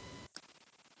opinion.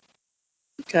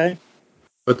 Okay.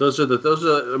 But those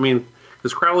are. I mean,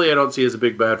 because Crowley, I don't see as a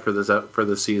big bad for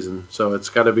this season. So it's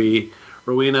got to be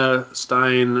Rowena,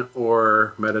 Stein,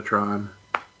 or Metatron.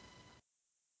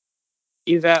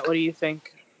 Yvette, what do you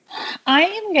think? I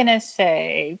am going to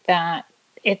say that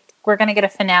we're going to get a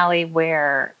finale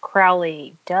where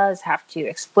Crowley does have to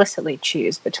explicitly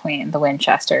choose between the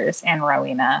Winchesters and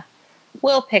Rowena.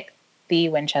 Will pick the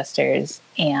Winchesters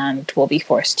and will be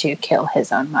forced to kill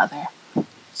his own mother.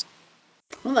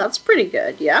 Well, that's pretty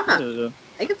good. Yeah. Ooh.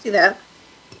 I can see that.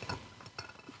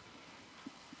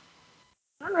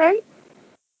 All right.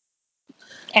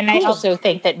 And Cool. I also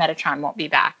think that Metatron won't be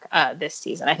back this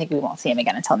season. I think we won't see him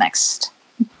again until next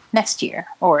year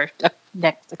or a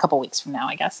couple weeks from now,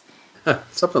 I guess.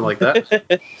 Something like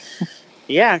that.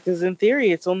 Yeah, because in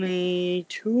theory, it's only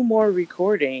 2 more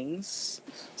recordings.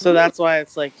 So that's why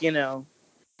it's like, even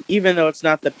though it's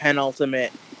not the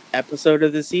penultimate episode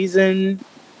of the season,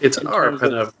 It's in our terms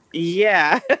of,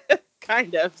 yeah,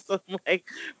 kind of. So I'm like,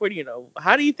 what do you know?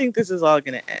 How do you think this is all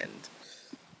going to end?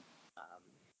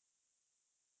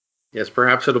 Yes,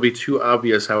 perhaps it'll be too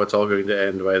obvious how it's all going to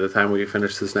end by the time we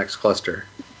finish this next cluster.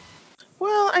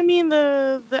 Well, I mean,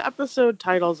 the episode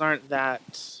titles aren't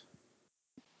that.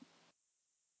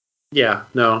 Yeah,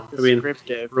 no. I mean,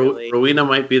 descriptive, really. Rowena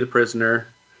might be the prisoner.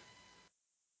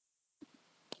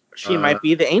 She might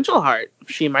be the Angel Heart.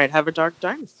 She might have a dark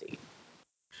dynasty.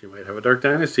 She might have a dark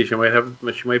dynasty. She might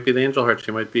be the Angel Heart.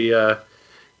 She might be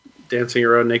dancing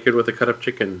around naked with a cut up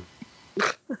chicken.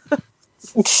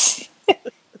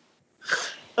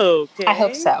 Okay. I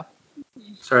hope so.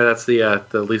 Sorry, that's the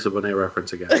Lisa Bonet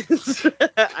reference again.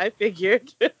 I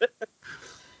figured.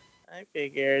 I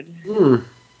figured.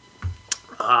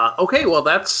 Okay, well,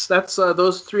 that's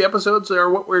those 3 episodes are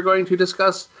what we're going to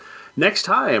discuss next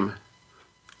time.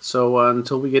 So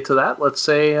until we get to that, let's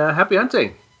say happy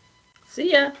hunting.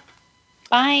 See ya.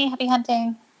 Bye. Happy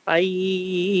hunting. Bye.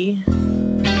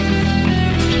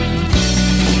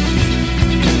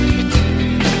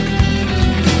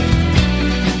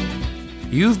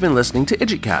 You've been listening to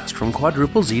IdjitCast from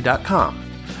quadruplez.com.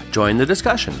 Join the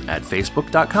discussion at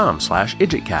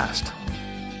facebook.com/IdjitCast.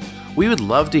 We would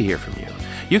love to hear from you.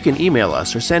 You can email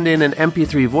us or send in an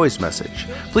MP3 voice message.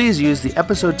 Please use the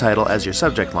episode title as your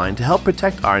subject line to help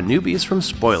protect our newbies from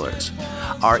spoilers.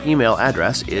 Our email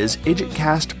address is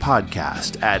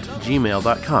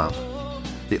idjitcastpodcast@gmail.com.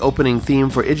 The opening theme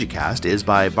for IdjitCast is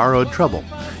by Borrowed Trouble.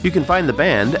 You can find the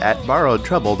band at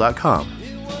borrowedtrouble.com.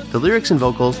 The lyrics and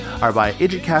vocals are by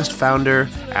IdjitCast founder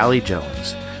Allie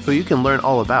Jones, who you can learn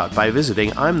all about by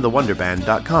visiting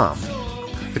imthewonderband.com.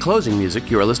 The closing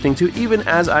music you are listening to even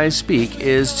as I speak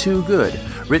is Too Good,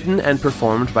 written and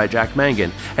performed by Jack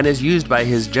Mangan, and is used by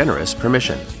his generous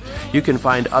permission. You can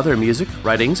find other music,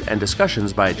 writings, and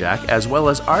discussions by Jack, as well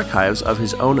as archives of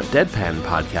his own Deadpan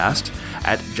podcast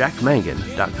at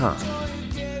jackmangan.com.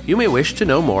 You may wish to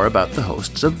know more about the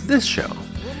hosts of this show.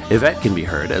 Yvette can be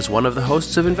heard as one of the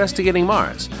hosts of Investigating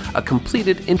Mars, a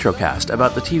completed introcast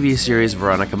about the TV series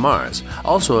Veronica Mars,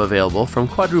 also available from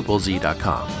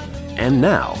quadruplez.com. And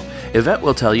now, Yvette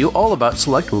will tell you all about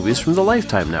select movies from the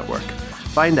Lifetime Network.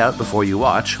 Find out before you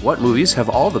watch what movies have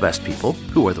all the best people,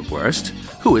 who are the worst,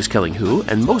 who is killing who,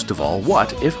 and most of all,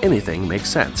 what, if anything, makes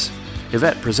sense.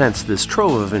 Yvette presents this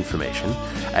trove of information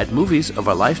at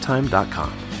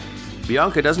moviesofarlifetime.com.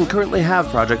 Bianca doesn't currently have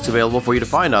projects available for you to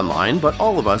find online, but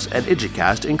all of us at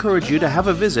IdjitCast encourage you to have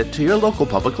a visit to your local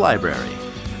public library.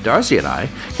 Darcy and I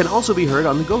can also be heard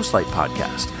on the Ghostlight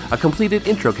podcast, a completed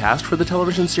introcast for the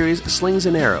television series Slings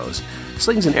and Arrows.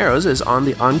 Slings and Arrows is on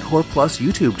the Encore Plus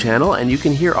YouTube channel, and you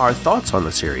can hear our thoughts on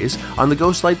the series on the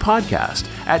Ghostlight podcast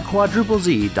at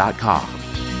quadruplez.com.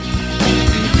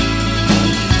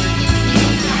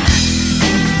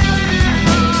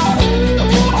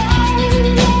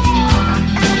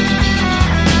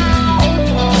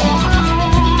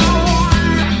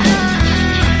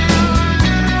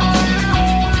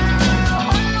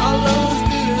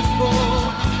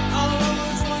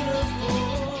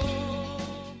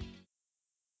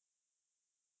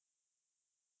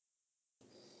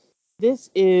 This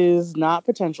is not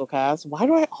Potential Cast. Why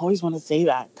do I always want to say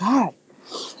that? God.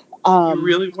 You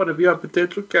really want to be on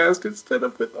Potential Cast instead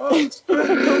of with us?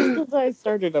 Because I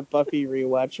started a Buffy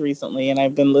rewatch recently, and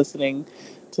I've been listening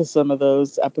to some of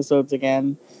those episodes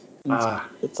again.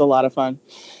 It's a lot of fun.